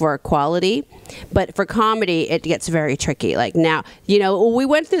and look for equality. But for comedy, it gets very tricky. Like now, we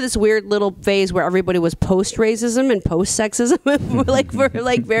went through this weird little phase where everybody was post-racism and post-sexism.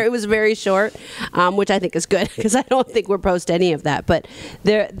 It was very short, which I think is good, because I don't think we're post any of that. But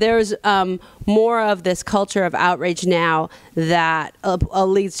there's more of this culture of outrage now that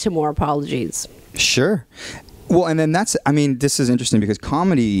leads to more apologies. Sure. Well, and then this is interesting because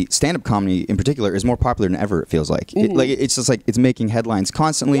comedy, stand-up comedy in particular, is more popular than ever, it feels like. It's just like it's making headlines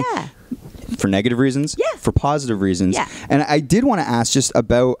constantly. Yeah. For negative reasons, for positive reasons. Yeah. And I did want to ask just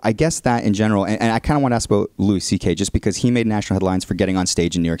about, I guess, that in general, and I kind of want to ask about Louis C.K. just because he made national headlines for getting on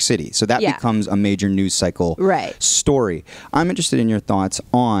stage in New York City. So that becomes a major news cycle story. I'm interested in your thoughts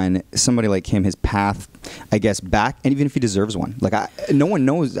on somebody like him, his path, I guess, back, and even if he deserves one. Like, no one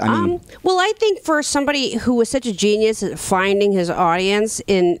knows. Well, I think for somebody who was such a genius at finding his audience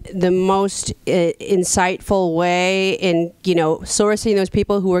in the most insightful way, in sourcing those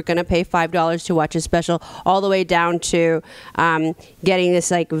people who were going to pay $5 to watch his special, all the way down to getting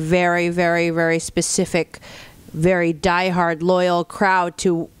this like very, very, very specific, very diehard loyal crowd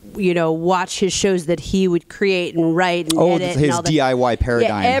to watch his shows that he would create and write and edit his and all that. DIY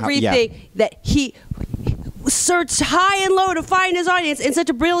paradigm. Everything that he searched high and low to find his audience in such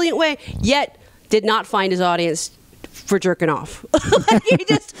a brilliant way, yet did not find his audience for jerking off. Like, he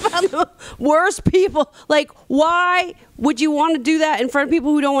just found the worst people. Like, why would you want to do that in front of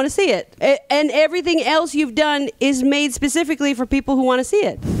people who don't want to see it? And everything else you've done is made specifically for people who want to see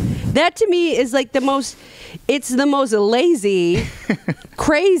it. That to me is like the most lazy,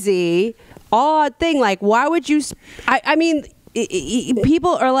 crazy, odd thing. Like, why would you?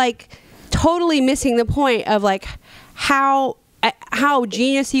 People are like totally missing the point of like how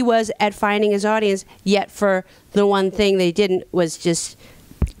genius he was at finding his audience, yet for the one thing they didn't was just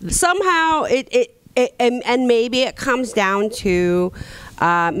somehow and maybe it comes down to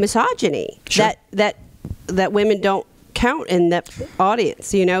misogyny. Sure. that women don't count in that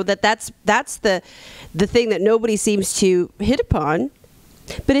audience. That's the thing that nobody seems to hit upon.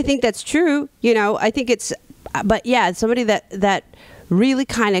 But I think that's true. I think it's, but yeah, somebody that really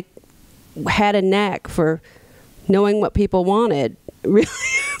kind of had a knack for knowing what people wanted, really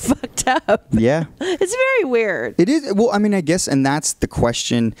fucked up. Yeah. It's very weird. It is. Well, I mean, I guess, and that's the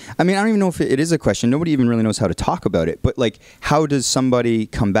question. I mean, I don't even know if it is a question. Nobody even really knows how to talk about it. But like, how does somebody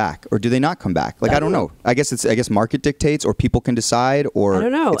come back, or do they not come back? Like, I don't know. I guess market dictates, or people can decide, or I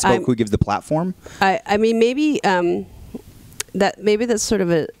don't know. It's about who gives the platform. I mean, maybe that's sort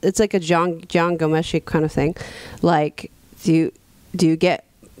of it's like a John Gomeshi kind of thing. Like, do you get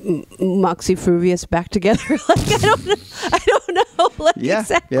Moxie Fruvius back together? Like, I don't know. Like,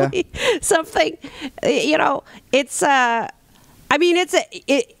 exactly. Something, it's I mean,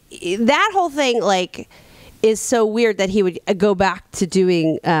 that whole thing, like, is so weird that he would go back to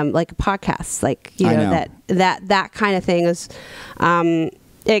doing like a podcast, like, that kind of thing is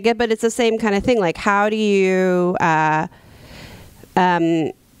but it's the same kind of thing. Like, how do you how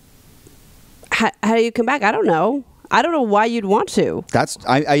do you come back? I don't know why you'd want to.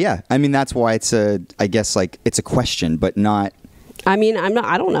 I mean, that's why it's I guess, like, it's a question, but not. I mean, I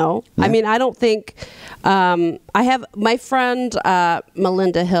don't know. Yeah. I mean, I don't think, I have, my friend,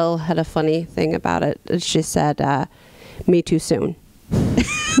 Melinda Hill had a funny thing about it. She said, me too soon,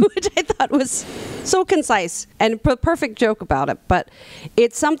 which I thought was so concise and perfect joke about it. But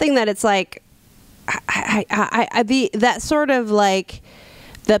it's something that it's like, that sort of like,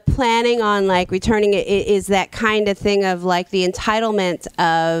 the planning on, like, returning it is that kind of thing of, like, the entitlement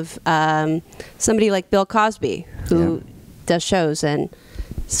of somebody like Bill Cosby, who does shows and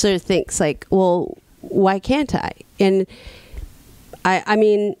sort of thinks, like, well, why can't I? And I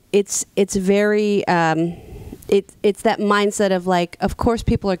mean, it's very it's that mindset of, like, of course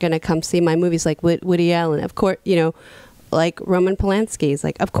people are going to come see my movies, like Woody Allen, of course, like Roman Polanski is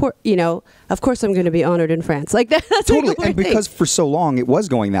like, of course I'm going to be honored in France. Like, that's totally. Like, and because for so long it was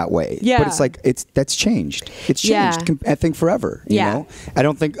going that way. Yeah. But it's like that's changed. It's changed. I think forever. You know. I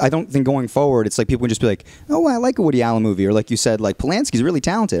don't think going forward it's like people can just be like, oh, I like a Woody Allen movie, or like you said, like, Polanski's really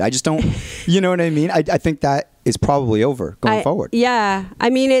talented. I just don't. You know what I mean? I think that is probably over going forward. Yeah. I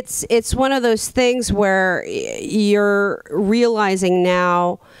mean, it's one of those things where you're realizing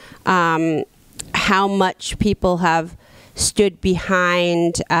now how much people have stood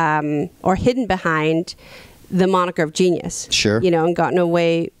behind or hidden behind the moniker of genius. Sure. And gotten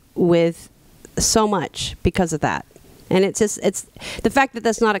away with so much because of that. And it's the fact that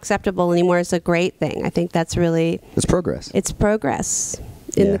that's not acceptable anymore is a great thing. I think that's really... It's progress. It's progress.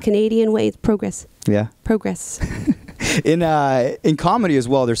 In the Canadian way, it's progress. Yeah. Progress. In comedy as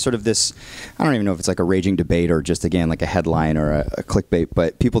well, there's sort of this, I don't even know if it's like a raging debate or just, again, like a headline or a clickbait,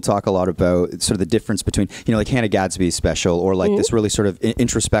 but people talk a lot about sort of the difference between, like Hannah Gadsby's special, or like this really sort of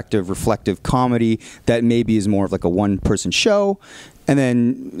introspective, reflective comedy that maybe is more of like a one-person show. And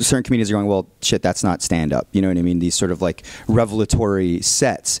then certain comedians are going, well, shit, that's not stand-up. You know what I mean? These sort of like revelatory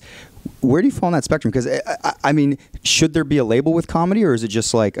sets. Where do you fall on that spectrum? Because, I mean, should there be a label with comedy, or is it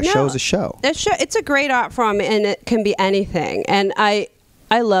just like a show is a show? It's a great art form, and it can be anything. And I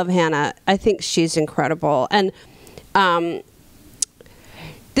love Hannah. I think she's incredible. And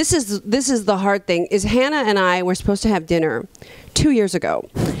this is the hard thing, is Hannah and I were supposed to have dinner 2 years ago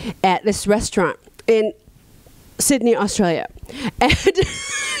at this restaurant in Sydney, Australia. And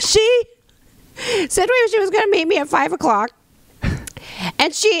she said she was going to meet me at 5 o'clock.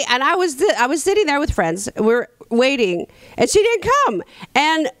 And I was sitting there with friends. We're waiting, and she didn't come,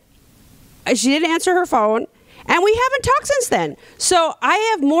 and she didn't answer her phone, and we haven't talked since then. So I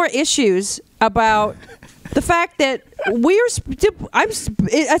have more issues about the fact that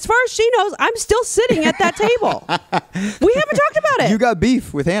as far as she knows, I'm still sitting at that table. We haven't talked about it. You got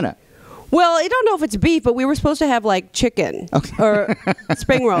beef with Hannah. Well, I don't know if it's beef, but we were supposed to have like chicken or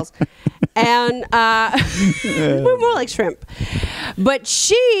spring rolls, and we're more like shrimp. But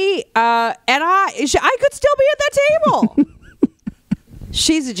she and I could still be at that table.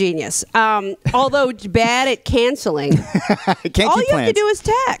 She's a genius. Although bad at canceling. All you have to do is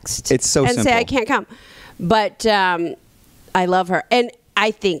text. It's so simple. And say I can't come. But I love her, and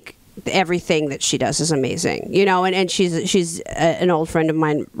I think everything that she does is amazing, and she's an old friend of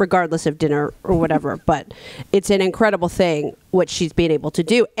mine, regardless of dinner or whatever. But it's an incredible thing what she's been able to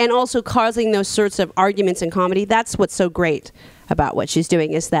do, and also causing those sorts of arguments in comedy. That's what's so great about what she's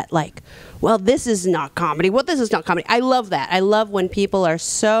doing, is that, like, well, this is not comedy. Well, this is not comedy. I love that. I love when people are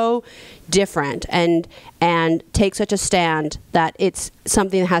so different and take such a stand that it's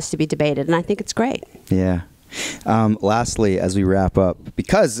something that has to be debated, and I think it's great. Yeah. Lastly, as we wrap up,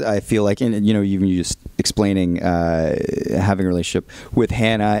 because I feel like, and even you just explaining having a relationship with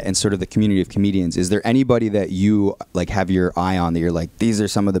Hannah and sort of the community of comedians, is there anybody that you like have your eye on that you're like, these are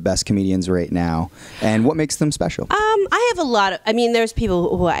some of the best comedians right now, and what makes them special? I have a lot of, there's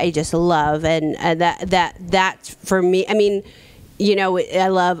people who I just love, and that for me, you know, I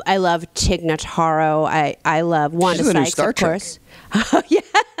love Tig Notaro. I love Wanda She's in the new Sykes, Star of Trek. course. Oh, yeah.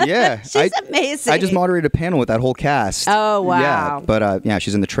 Yeah, She's amazing. I just moderated a panel with that whole cast. Oh, wow. Yeah, but yeah,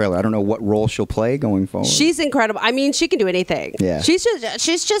 she's in the trailer. I don't know what role she'll play going forward. She's incredible. I mean, she can do anything. Yeah. She's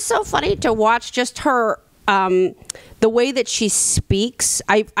just so funny to watch. Just her, the way that she speaks.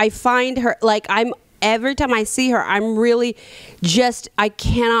 I find her like every time I see her, I'm really I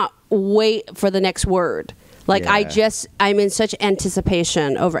cannot wait for the next word. Like Yeah. I'm in such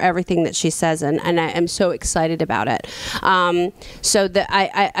anticipation over everything that she says, and I am so excited about it. So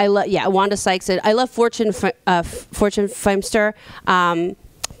I love Wanda Sykes. I love Fortune Feimster.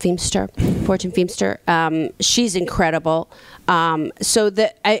 Fortune Feimster. She's incredible. And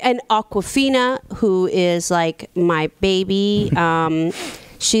Awkwafina, who is like my baby.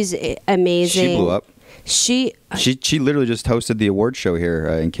 She's amazing. She blew up. She literally just hosted the award show here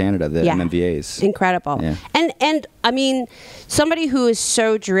in Canada, the MMVAs. Incredible. Yeah. And I mean, somebody who is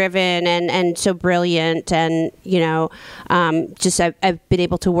so driven and so brilliant, and you know, I've been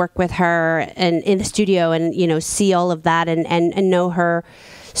able to work with her and in the studio, and you know, see all of that and know her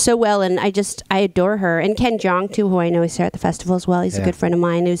so well, and I adore her. And Ken Jeong too, who I know is here at the festival as well. He's a good friend of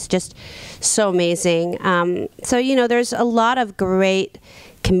mine who's just so amazing. So you know, there's a lot of great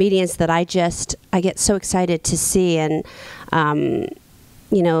comedians that I get so excited to see. And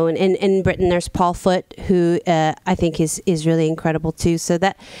you know, in Britain there's Paul Foote, who I think is really incredible too. So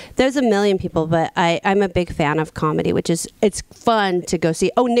that there's a million people, but I'm a big fan of comedy, it's fun to go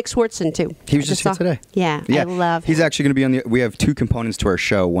see. Oh, Nick Swartzen too. He was just here today. Yeah, I love He's him. actually going to be we have two components to our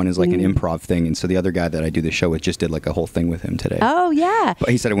show. One is like an improv thing, and so the other guy that I do the show with just did like a whole thing with him today. Oh yeah. But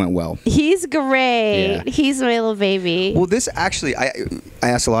he said it went well. He's great. Yeah. He's my little baby. Well, this actually, I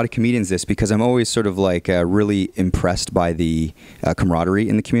ask a lot of comedians this because I'm always sort of like really impressed by the camaraderie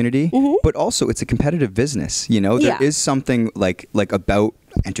in the community, but also it's a competitive business. You know, there is something like about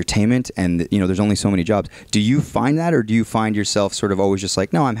entertainment, and you know, there's only so many jobs. Do you find that, or do you find yourself sort of always just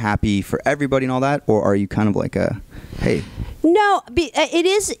like, no, I'm happy for everybody and all that, or are you kind of like hey? No,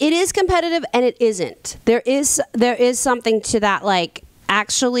 it is competitive, and it isn't. There is something to that, like.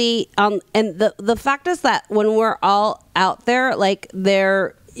 Actually, and the fact is that when we're all out there, like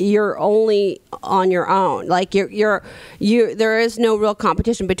you're only on your own. Like there is no real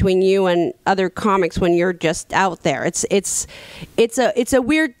competition between you and other comics when you're just out there. It's a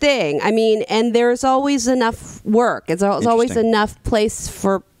weird thing. I mean, and there's always enough work. There's always enough place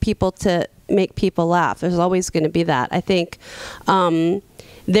for people to make people laugh. There's always going to be that. I think.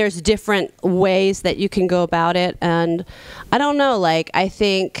 There's different ways that you can go about it, and I don't know, like I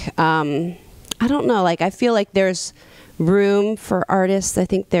think I don't know, like I feel like there's room for artists. I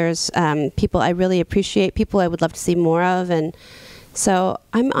think there's people I really appreciate, people I would love to see more of, and so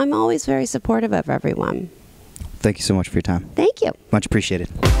I'm always very supportive of everyone. Thank you so much for your time. Thank you. Much appreciated.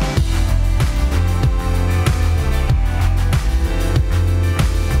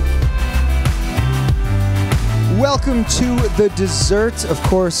 Welcome to the dessert. Of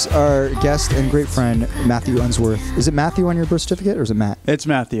course, our guest and great friend, Matthew Unsworth. Is it Matthew on your birth certificate, or is it Matt? It's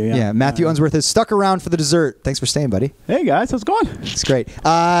Matthew, yeah. Yeah, Matthew Unsworth has stuck around for the dessert. Thanks for staying, buddy. Hey, guys. How's it going? It's great.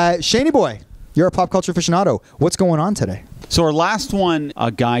 Shaney boy, you're a pop culture aficionado. What's going on today? So our last one,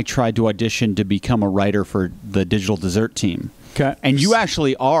 a guy tried to audition to become a writer for the Digital Dessert team. Okay. And you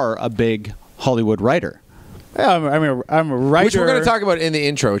actually are a big Hollywood writer. Yeah, I'm a writer. Which we're going to talk about in the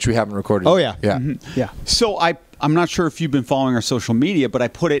intro, which we haven't recorded. Oh, yet. yeah. Yeah. So I'm not sure if you've been following our social media, but I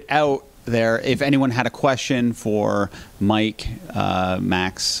put it out there. If anyone had a question for Mike,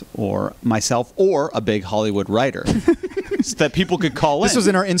 Max, or myself, or a big Hollywood writer, so that people could call in. This was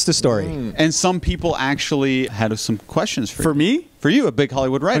in our Insta story. And some people actually had some questions for you. For me? For you, a big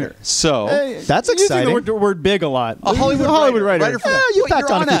Hollywood writer. So That's Using exciting. the word big a lot. a Hollywood writer. You packed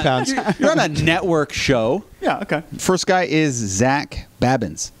on a few pounds. You're on a network show. Yeah, okay. First guy is Zach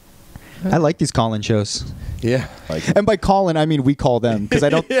Babbins. I like these call-in shows. Yeah. And by call-in, I mean we call them, because I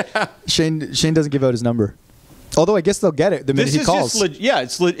don't. Shane doesn't give out his number. Although I guess they'll get it the minute he calls.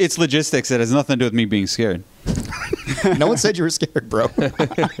 It's logistics. It has nothing to do with me being scared. No one said you were scared, bro.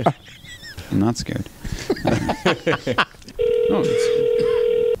 I'm not scared. Afternoon,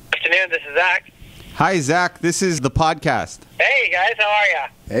 this is Zach. Hi, Zach. This is the podcast. Hey guys, how are ya?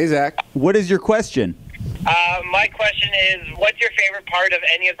 Hey, Zach. What is your question? My question is, what's your favorite part of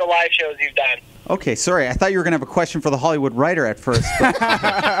any of the live shows you've done? Okay, sorry. I thought you were going to have a question for the Hollywood writer at first. Well,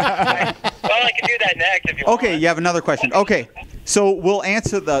 I can do that next if you want. Okay, you have another question. Okay, so we'll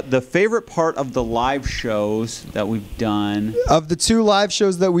answer the favorite part of the live shows that we've done. Of the two live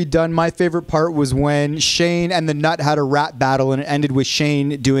shows that we done, my favorite part was when Shane and the Nut had a rap battle, and it ended with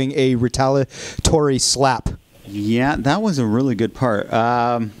Shane doing a retaliatory slap. Yeah, that was a really good part.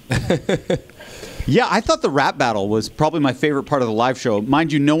 Yeah, I thought the rap battle was probably my favorite part of the live show.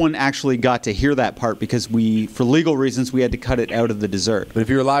 Mind you, no one actually got to hear that part because for legal reasons, we had to cut it out of the dessert. But if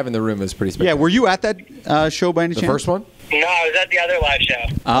you were live in the room, it was pretty Yeah, spectacular. were you at that show by any chance? The first one? No, I was at the other live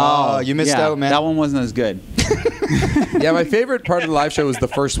show. Oh, you missed out, man. That one wasn't as good. Yeah, my favorite part of the live show was the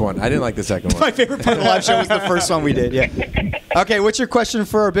first one. I didn't like the second one. My favorite part of the live show was the first one we did. Yeah. Okay, what's your question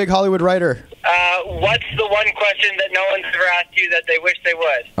for our big Hollywood writer? What's the one question that no one's ever asked you that they wish they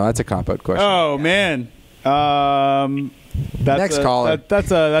would? Oh, that's a cop-out question. Oh man. Next caller.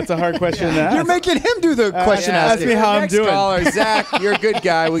 That's a hard question to ask. You're making him do the question ask asking. me how I'm Next doing. caller, Zach, you're a good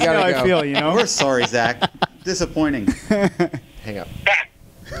guy. We That's gotta how go. I feel, you know. We're sorry, Zach. Disappointing. Hang up.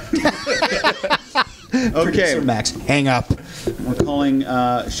 Okay, Max, hang up. we're calling.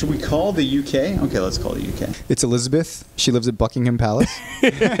 Should we call the UK? Okay, let's call the UK. It's Elizabeth. She lives at Buckingham Palace.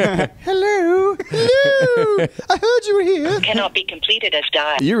 Hello. Hello. I heard you were here. Cannot be completed as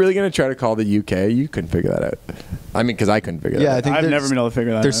dialed. Are you really gonna try to call the UK? You couldn't figure that out. I mean, because I couldn't figure Yeah, I that out. think I've there's- never been able to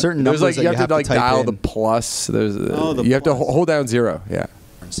figure that There's out. certain There's numbers like that you have to like type dial in. the plus. There's the you have to plus. hold down 0. Yeah.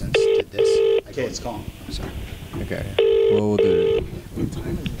 For instance, did this. Okay, let's call him. Okay. Well, we'll do it.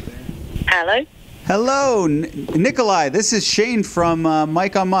 Hello? Hello, Nikolai. This is Shane from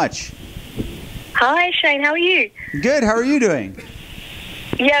Mike on Much. Hi, Shane. How are you? Good. How are you doing?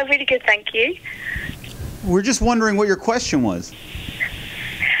 Yeah, really good, thank you. We're just wondering what your question was.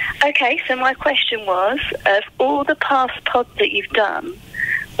 Okay, so my question was, of all the past pods that you've done,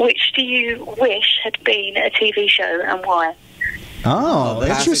 which do you wish had been a TV show and why? Oh,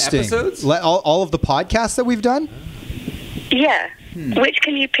 past interesting. episodes? All of the podcasts that we've done? Yeah. Which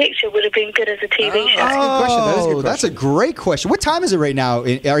can you picture would have been good as a TV show? That's a good question. That is a good Oh, that's a question. great question. What time is it right now?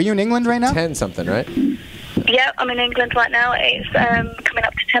 Are you in England right now? 10 something, right? Yeah, I'm in England right now. It's coming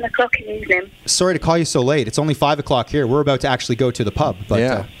up to 10 o'clock in the evening. Sorry to call you so late. It's only 5 o'clock here. We're about to actually go to the pub. But,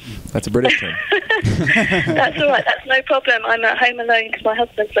 Yeah. That's a British term. That's all right. That's no problem. I'm at home alone because my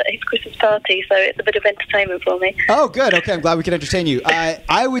husband's at his Christmas party, so it's a bit of entertainment for me. Oh, good. Okay, I'm glad we could entertain you.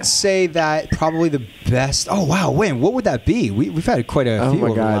 I would say that probably the best. Oh, wow. When? What would that be? We've had quite a Oh few my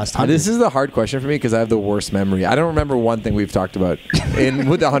over the god, last 100. this is the hard question for me because I have the worst memory. I don't remember one thing we've talked about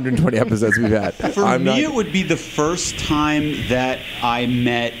with the 120 episodes we've had. For me, it would be the first time that I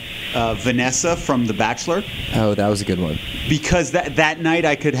met Vanessa from The Bachelor, Oh, that was a good one. because that night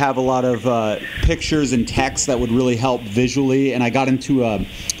I could have a lot of pictures and text that would really help visually, and I got into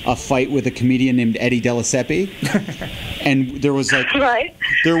a fight with a comedian named Eddie Delaseppe, and there was Right.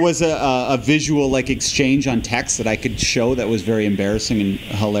 a visual like exchange on text that I could show that was very embarrassing and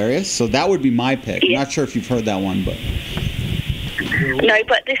hilarious. So that would be my pick. Yeah. I'm not sure if you've heard that one, but No,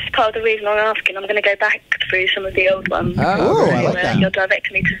 but this is part of the reason I'm asking. I'm going to go back through some of the old ones. Oh, I So, like that. You're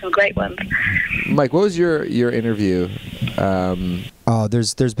directing me to some great ones. Mike, what was your interview? Oh,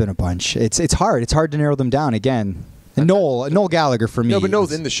 there's been a bunch. It's hard. It's hard to narrow them down again. And Noel Gallagher for me. No, but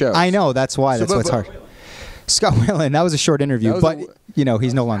Noel's is- in the show. I know. That's why. So, That's why it's hard. Scott Whalen. That was a short interview, That but was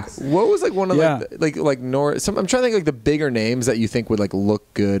he's no longer. What was like one of Yeah. like Norris? I'm trying to think like the bigger names that you think would like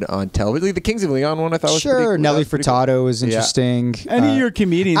look good on television. Like the Kings of Leon one, I thought was pretty Sure, cool. That Nelly was pretty cool. Furtado was Yeah. interesting. Any of your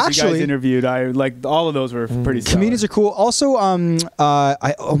comedians you actually- guys interviewed, I like all of those were pretty solid. Comedians are cool. Also,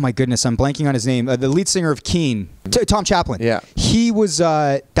 oh my goodness, I'm blanking on his name. The lead singer of Keane, Tom Chaplin. Yeah. he was.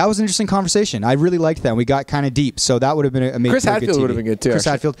 That was an interesting conversation. I really liked that. We got kind of deep, so that would have been amazing. Chris Hadfield would have been good, too, Chris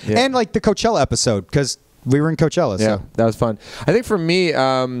actually. Hadfield, Yeah. and like the Coachella episode because we were in Coachella. Yeah, So. that was fun. I think for me,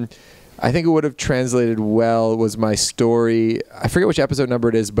 I think it would have translated well was my story. I forget which episode number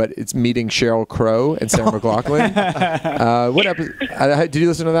it is, but it's meeting Sheryl Crow and Sarah McLachlan. What episode? Did you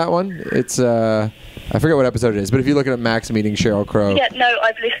listen to that one? It's I forget what episode it is, but if you look at Max meeting Sheryl Crow. Yeah, no,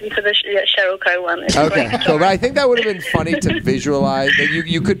 I've listened to the Sheryl Crow one. It's a Okay, great cool. But I think that would have been funny to visualize. Like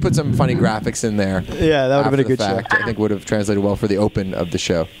you could put some funny graphics in there. Yeah, that would have been a after the good show. fact. I think would have translated well for the open of the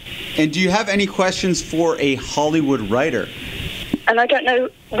show. And do you have any questions for a Hollywood writer? And I don't know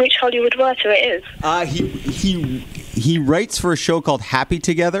which Hollywood writer it is. He writes for a show called Happy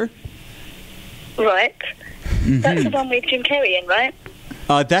Together. Right. That's the one with Jim Carrey in, right?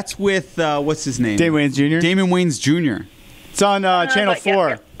 That's with what's his name? Damon Wayans Jr.? Damon Wayans Jr. It's on Channel right,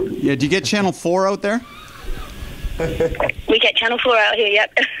 yeah, 4. Yeah, do you get Channel 4 out there? We get Channel 4 out here,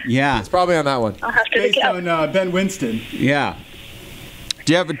 yep. Yeah, It's probably on that one. I'll have to look Based it up. on Ben Winston. yeah.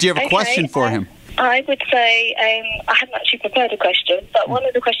 Do you have a Okay, question for him? I would say I haven't actually prepared a question, but one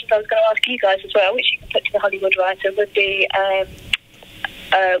of the questions I was going to ask you guys as well, which you can put to the Hollywood writer, would be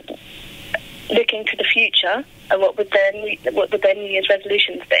looking to the future. What would their New Year's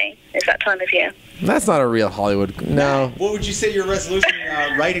resolutions be? It's that time of year. That's not a real Hollywood. No. What would you say your resolution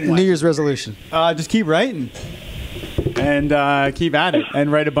writing New Year's resolution. Just keep writing. and keep at it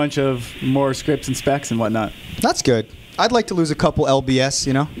and write a bunch of more scripts and specs and whatnot. That's good. I'd like to lose a couple LBS,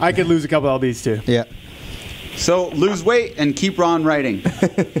 you know? I could lose a couple LBs too. Yeah. So lose weight and keep on writing.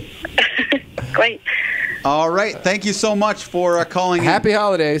 Great. All right. Thank you so much for calling Happy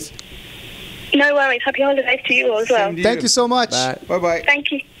holidays. No worries. Happy holidays to you all as well. in. Thank you so much. Bye-bye.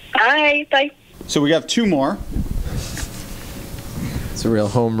 Thank you. Bye. Bye. So we have 2 more. It's a real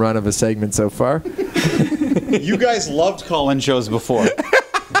home run of a segment so far. You guys loved call-in shows before.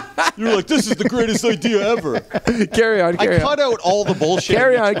 You were like, this is the greatest idea ever. Carry on. I cut out all the bullshit.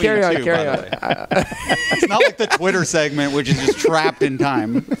 Carry in on. between Carry on. too, Carry by on. the way. It's not like the Twitter segment, which is just trapped in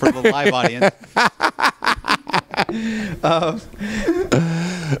time for the live audience.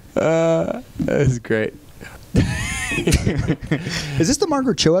 That's great. Is this the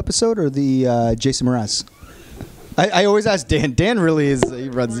Margaret Cho episode or the Jason Mraz? I always ask Dan. Dan really is. He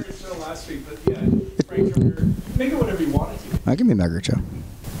runs. Last week, but yeah, make it whatever you want it to. Give me Margaret Cho.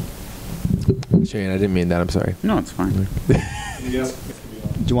 Shane, I didn't mean that. I'm sorry. No, it's fine. Do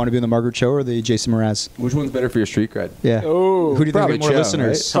you want to be in the Margaret Cho or the Jason Mraz? Which one's better for your street cred? Yeah. Oh, Who do you think probably get more Cho,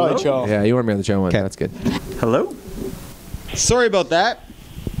 listeners? right? Probably Cho. Yeah, you want to be on the Cho one. Okay. That's good. Hello? Sorry about that.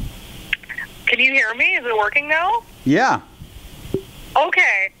 Can you hear me? Is it working now? Yeah.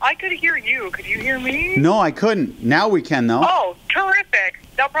 Okay, I could hear you. Could you hear me? No, I couldn't. Now we can, though. Oh, terrific.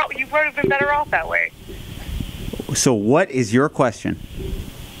 You would have been better off that way. So what is your question?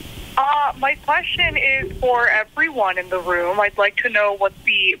 My question is for everyone in the room. I'd like to know what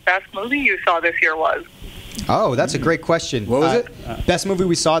the best movie you saw this year was. Oh, that's a great question. What was it? Best movie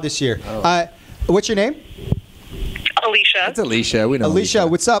we saw this year. What's your name? Alicia. That's Alicia. We know Alicia,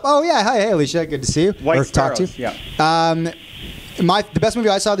 what's up? Oh, yeah. Hi, hey, Alicia. Good to see you. White or talk to you. Sparrows, yeah. The best movie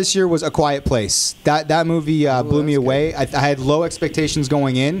I saw this year was A Quiet Place. That movie blew me away. I had low expectations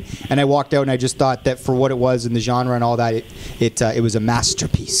going in, and I walked out and I just thought that for what it was in the genre and all that, it was a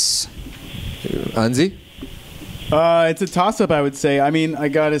masterpiece. Unzi? It's a toss-up, I would say. I mean, I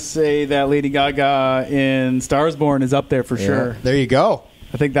gotta say that Lady Gaga in Stars Born is up there for sure. There you go.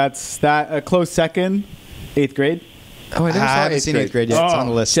 I think that's a close second. 8th grade. Oh, I never I saw haven't seen 8th grade yet. It's on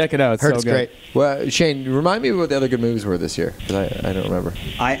the list. Check it out. It's Heard so it's good. great. Well, Shane, remind me what the other good movies were this year, because I don't remember.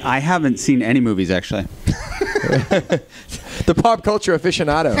 I haven't seen any movies, actually. The pop culture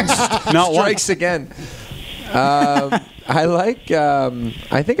aficionado Not strikes again. I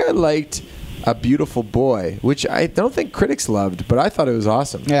think I liked A Beautiful Boy, which I don't think critics loved, but I thought it was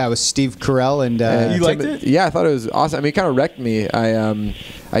awesome. Yeah, it was Steve Carell and You liked it? Yeah, I thought it was awesome. I mean, it kind of wrecked me.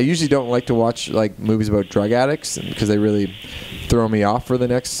 I usually don't like to watch like movies about drug addicts because they really throw me off for the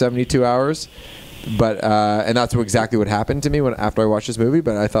next 72 hours. But and that's exactly what happened to me after I watched this movie.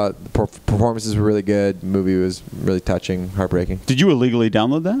 But I thought the performances were really good. The movie was really touching, heartbreaking. Did you illegally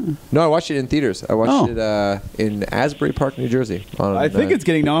download that? No, I watched it in theaters. I watched it in Asbury Park, New Jersey. I think it's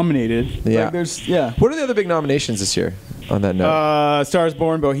getting nominated. Yeah. What are the other big nominations this year? On that note, Stars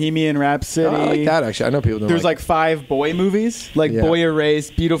Born, Bohemian Rhapsody. I like that actually. I know people don't. There's like 5 boy movies, like Yeah. Boy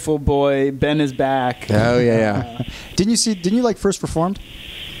Erased, Beautiful Boy, Ben is Back. Oh yeah, Didn't you like First Reformed?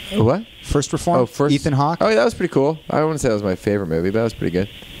 yeah. What? First Reformed? Oh, first Ethan Hawke? Oh, yeah, that was pretty cool. I wouldn't say that was my favorite movie, but that was pretty good.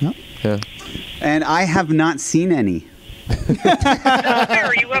 No? Yeah. And I have not seen any.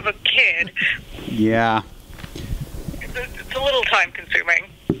 Sarah, you have a kid. Yeah. It's a little time consuming.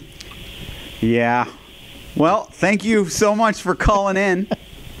 Yeah. Well, thank you so much for calling in.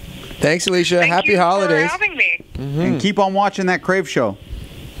 Thanks, Alicia. Thank Happy you holidays. for having me. And keep on watching that Crave show.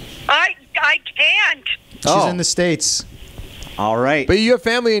 I can't. She's in the States. All right. But you have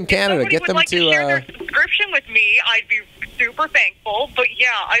family in If Canada. somebody Get would them like to share to. their subscription with me, I'd be super thankful. But yeah,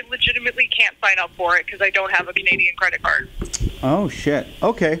 I legitimately can't sign up for it because I don't have a Canadian credit card. Oh, shit.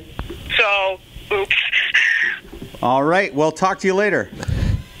 Okay. So, oops. All right. Well, talk to you later.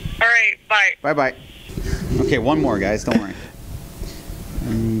 All right, bye. Bye-bye. Okay, one more, guys. Don't worry.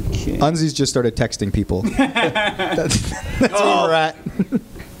 Okay. Unzi's just started texting people. that's where we're at.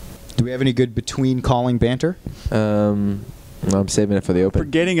 Do we have any good between calling banter? I'm saving it for the open.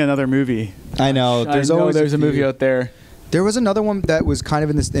 Forgetting another movie. I know. There's always a few. movie out there. There was another one that was kind of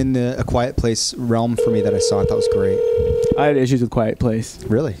in the A Quiet Place realm for me that I saw. I thought was great. I had issues with Quiet Place.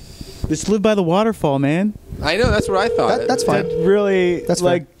 Really? Just live by the waterfall, man. I know. That's what I thought. That's fine. That really, That's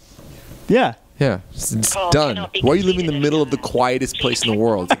like, yeah. Yeah, it's done. Why are you living in the middle of the quietest place in the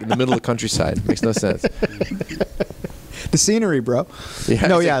world, like in the middle of the countryside? Makes no sense. The scenery, bro. Yeah,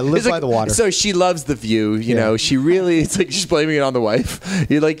 No, it's yeah, like- live it's by like- the water. So she loves the view. You know, she really. It's like she's blaming it on the wife.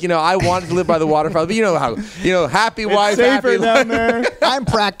 You're like, I wanted to live by the waterfall, but you know how, happy wife, happy Safer down life. there. I'm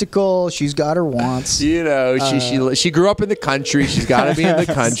practical. She's got her wants. She grew up in the country. She's got to be in the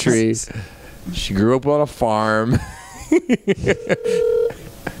country. She grew up on a farm.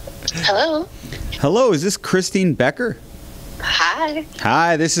 Hello. Hello, is this Christine Becker? Hi.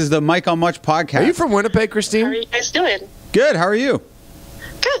 Hi, this is the Mike on Much podcast. Are you from Winnipeg, Christine? How are you guys doing? Good, how are you?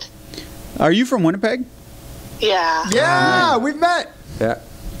 Good. Are you from Winnipeg? Yeah. Yeah, we've met. Yeah.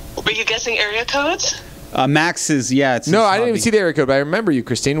 Were you guessing area codes? Max is, it's No, his I didn't hobby. even see the area code, but I remember you,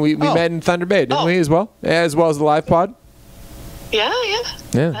 Christine. We met in Thunder Bay, didn't we, as well? Yeah, as well as the live pod? Yeah.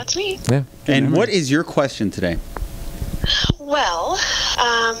 Yeah. That's me. Yeah. And what is your question today? Well,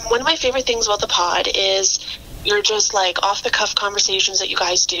 one of my favorite things about the pod is you're just like off the cuff conversations that you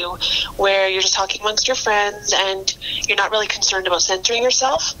guys do where you're just talking amongst your friends and you're not really concerned about censoring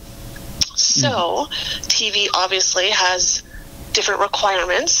yourself. So TV obviously has different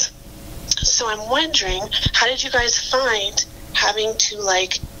requirements. So I'm wondering, how did you guys find having to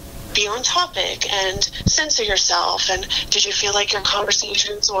like be on topic and censor yourself? And did you feel like your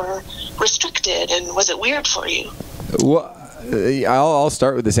conversations were restricted? And was it weird for you? Well, I'll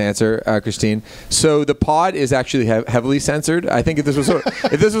start with this answer, Christine. So the pod is actually heavily censored. I think if this was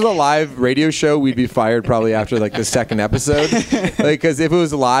a live radio show, we'd be fired probably after like the second episode. Because if it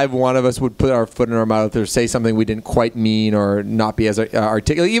was live, one of us would put our foot in our mouth or say something we didn't quite mean or not be as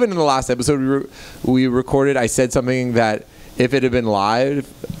articulate. Even in the last episode we recorded, I said something that if it had been live,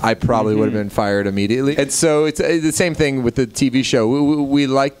 I probably would have been fired immediately. And so it's the same thing with the TV show. We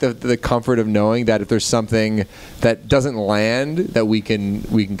like the comfort of knowing that if there's something that doesn't land, that we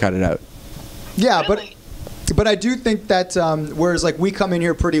can cut it out. Yeah, Really? but I do think that whereas like we come in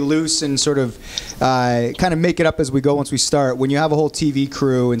here pretty loose and sort of kind of make it up as we go once we start. When you have a whole TV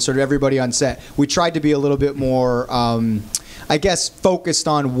crew and sort of everybody on set, we tried to be a little bit more I guess, focused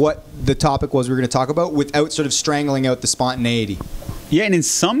on what the topic was we were going to talk about without sort of strangling out the spontaneity. Yeah, and in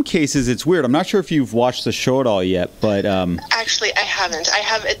some cases it's weird. I'm not sure if you've watched the show at all yet, but Actually, I haven't. I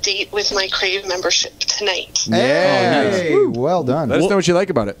have a date with my Crave membership tonight. Hey, well done. Let us know what you like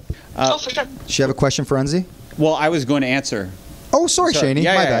about it. For sure. Does she have a question for Unzi? well, I was going to answer. Oh, sorry, Shaney.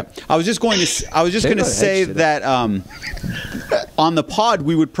 My bad. I was just going to say that on the pod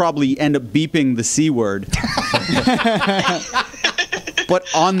we would probably end up beeping the C word. But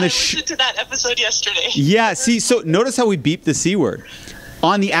on the I listened to that episode yesterday. Yeah, see, so notice how we beep the C word.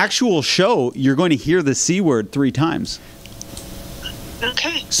 On the actual show, you're going to hear the C word 3 times.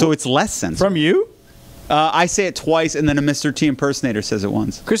 Okay. So it's less censored. From you? I say it twice, and then a Mr. T impersonator says it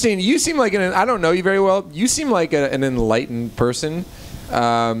once. Christine, you seem like I don't know you very well. You seem like an enlightened person.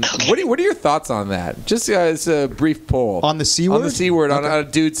 Okay. What are your thoughts on that? Just as a brief poll. On the C word? On the C word, on a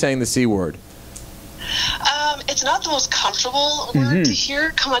dude saying the C word. It's not the most comfortable word to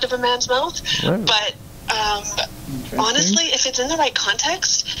hear come out of a man's mouth, but honestly, if it's in the right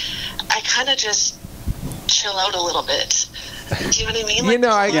context, I kind of just chill out a little bit. Do you know what I mean? You know,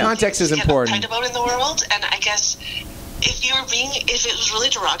 there's a lot of context things is to important. get uptight about in the world, and I guess if it was really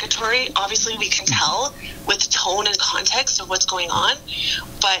derogatory, obviously we can tell with tone and context of what's going on,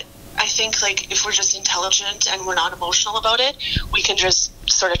 but I think like if we're just intelligent and we're not emotional about it, we can just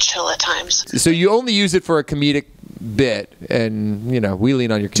sort of chill at times. So you only use it for a comedic bit, and we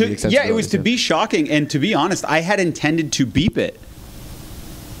lean on your comedic sensibility. Yeah, it was to be shocking, and to be honest, I had intended to beep it.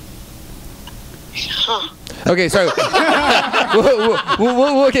 Huh. Okay, sorry.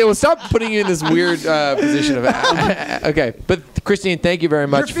 We'll stop putting you in this weird position of. Okay, but Christine, thank you very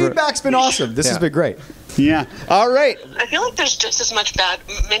much. Your feedback's been awesome. This has been great. Yeah. All right. I feel like there's just as much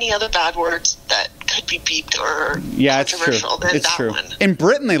many other bad words that could be beeped or Yeah, it's true. controversial than It's that true. one. In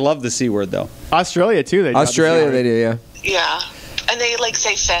Britain, they love the C word, though. Australia too. They Australia, they do, yeah. Yeah. And they like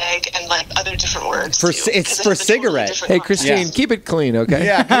say fag and like other different words. For too, it's 'cause it for has a totally cigarette. different Hey, context. Christine, Yeah. keep it clean, okay?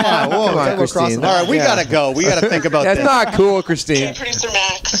 Yeah, come on. Whoa, Come on, don't go crossing Christine. the All right, we Yeah. gotta go. We gotta think about That's this. not cool, Christine. Okay, Producer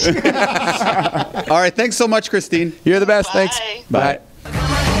Max. All right, thanks so much, Christine. You're the best. Bye. Thanks. Bye.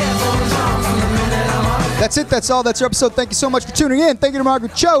 That's it. That's all. That's our episode. Thank you so much for tuning in. Thank you to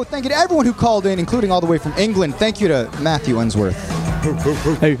Margaret Cho. Thank you to everyone who called in, including all the way from England. Thank you to Matthew Unsworth.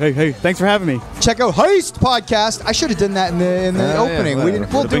 Hey! Thanks for having me. Check out Heist Podcast. I should have done that in the opening. yeah, We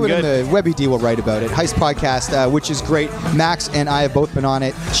didn't. We'll Would've do it been in the Webby D. Will write about it. Heist Podcast, which is great. Max and I have both been on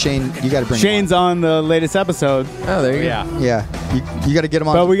it. Shane, you got to bring. Shane's on the latest episode. Oh, there you go. Yeah. him on. Yeah, you got to get him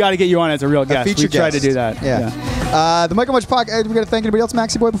on. But we got to get you on as a real guest. feature We tried to guest. do that. Yeah. The Michael Much Podcast. We got to thank anybody else,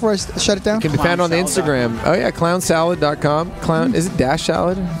 Maxie Boy, before I shut it down. Can be found on the Instagram. Oh yeah, clownsalad.com. Clown is it dash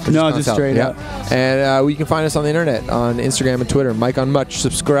salad? Or No, Clown just Salad? straight yeah. up. And you can find us on the internet on Instagram and Twitter. Mike on Much.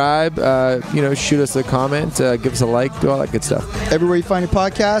 Subscribe. Shoot us a comment. Give us a like. Do all that good stuff. Everywhere you find your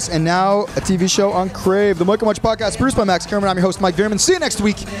podcast, and now a TV show on Crave. The Michael Much Podcast, produced by Max Kerman. I'm your host, Mike Veerman. See you next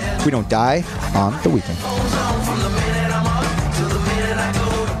week. We don't die on the weekend.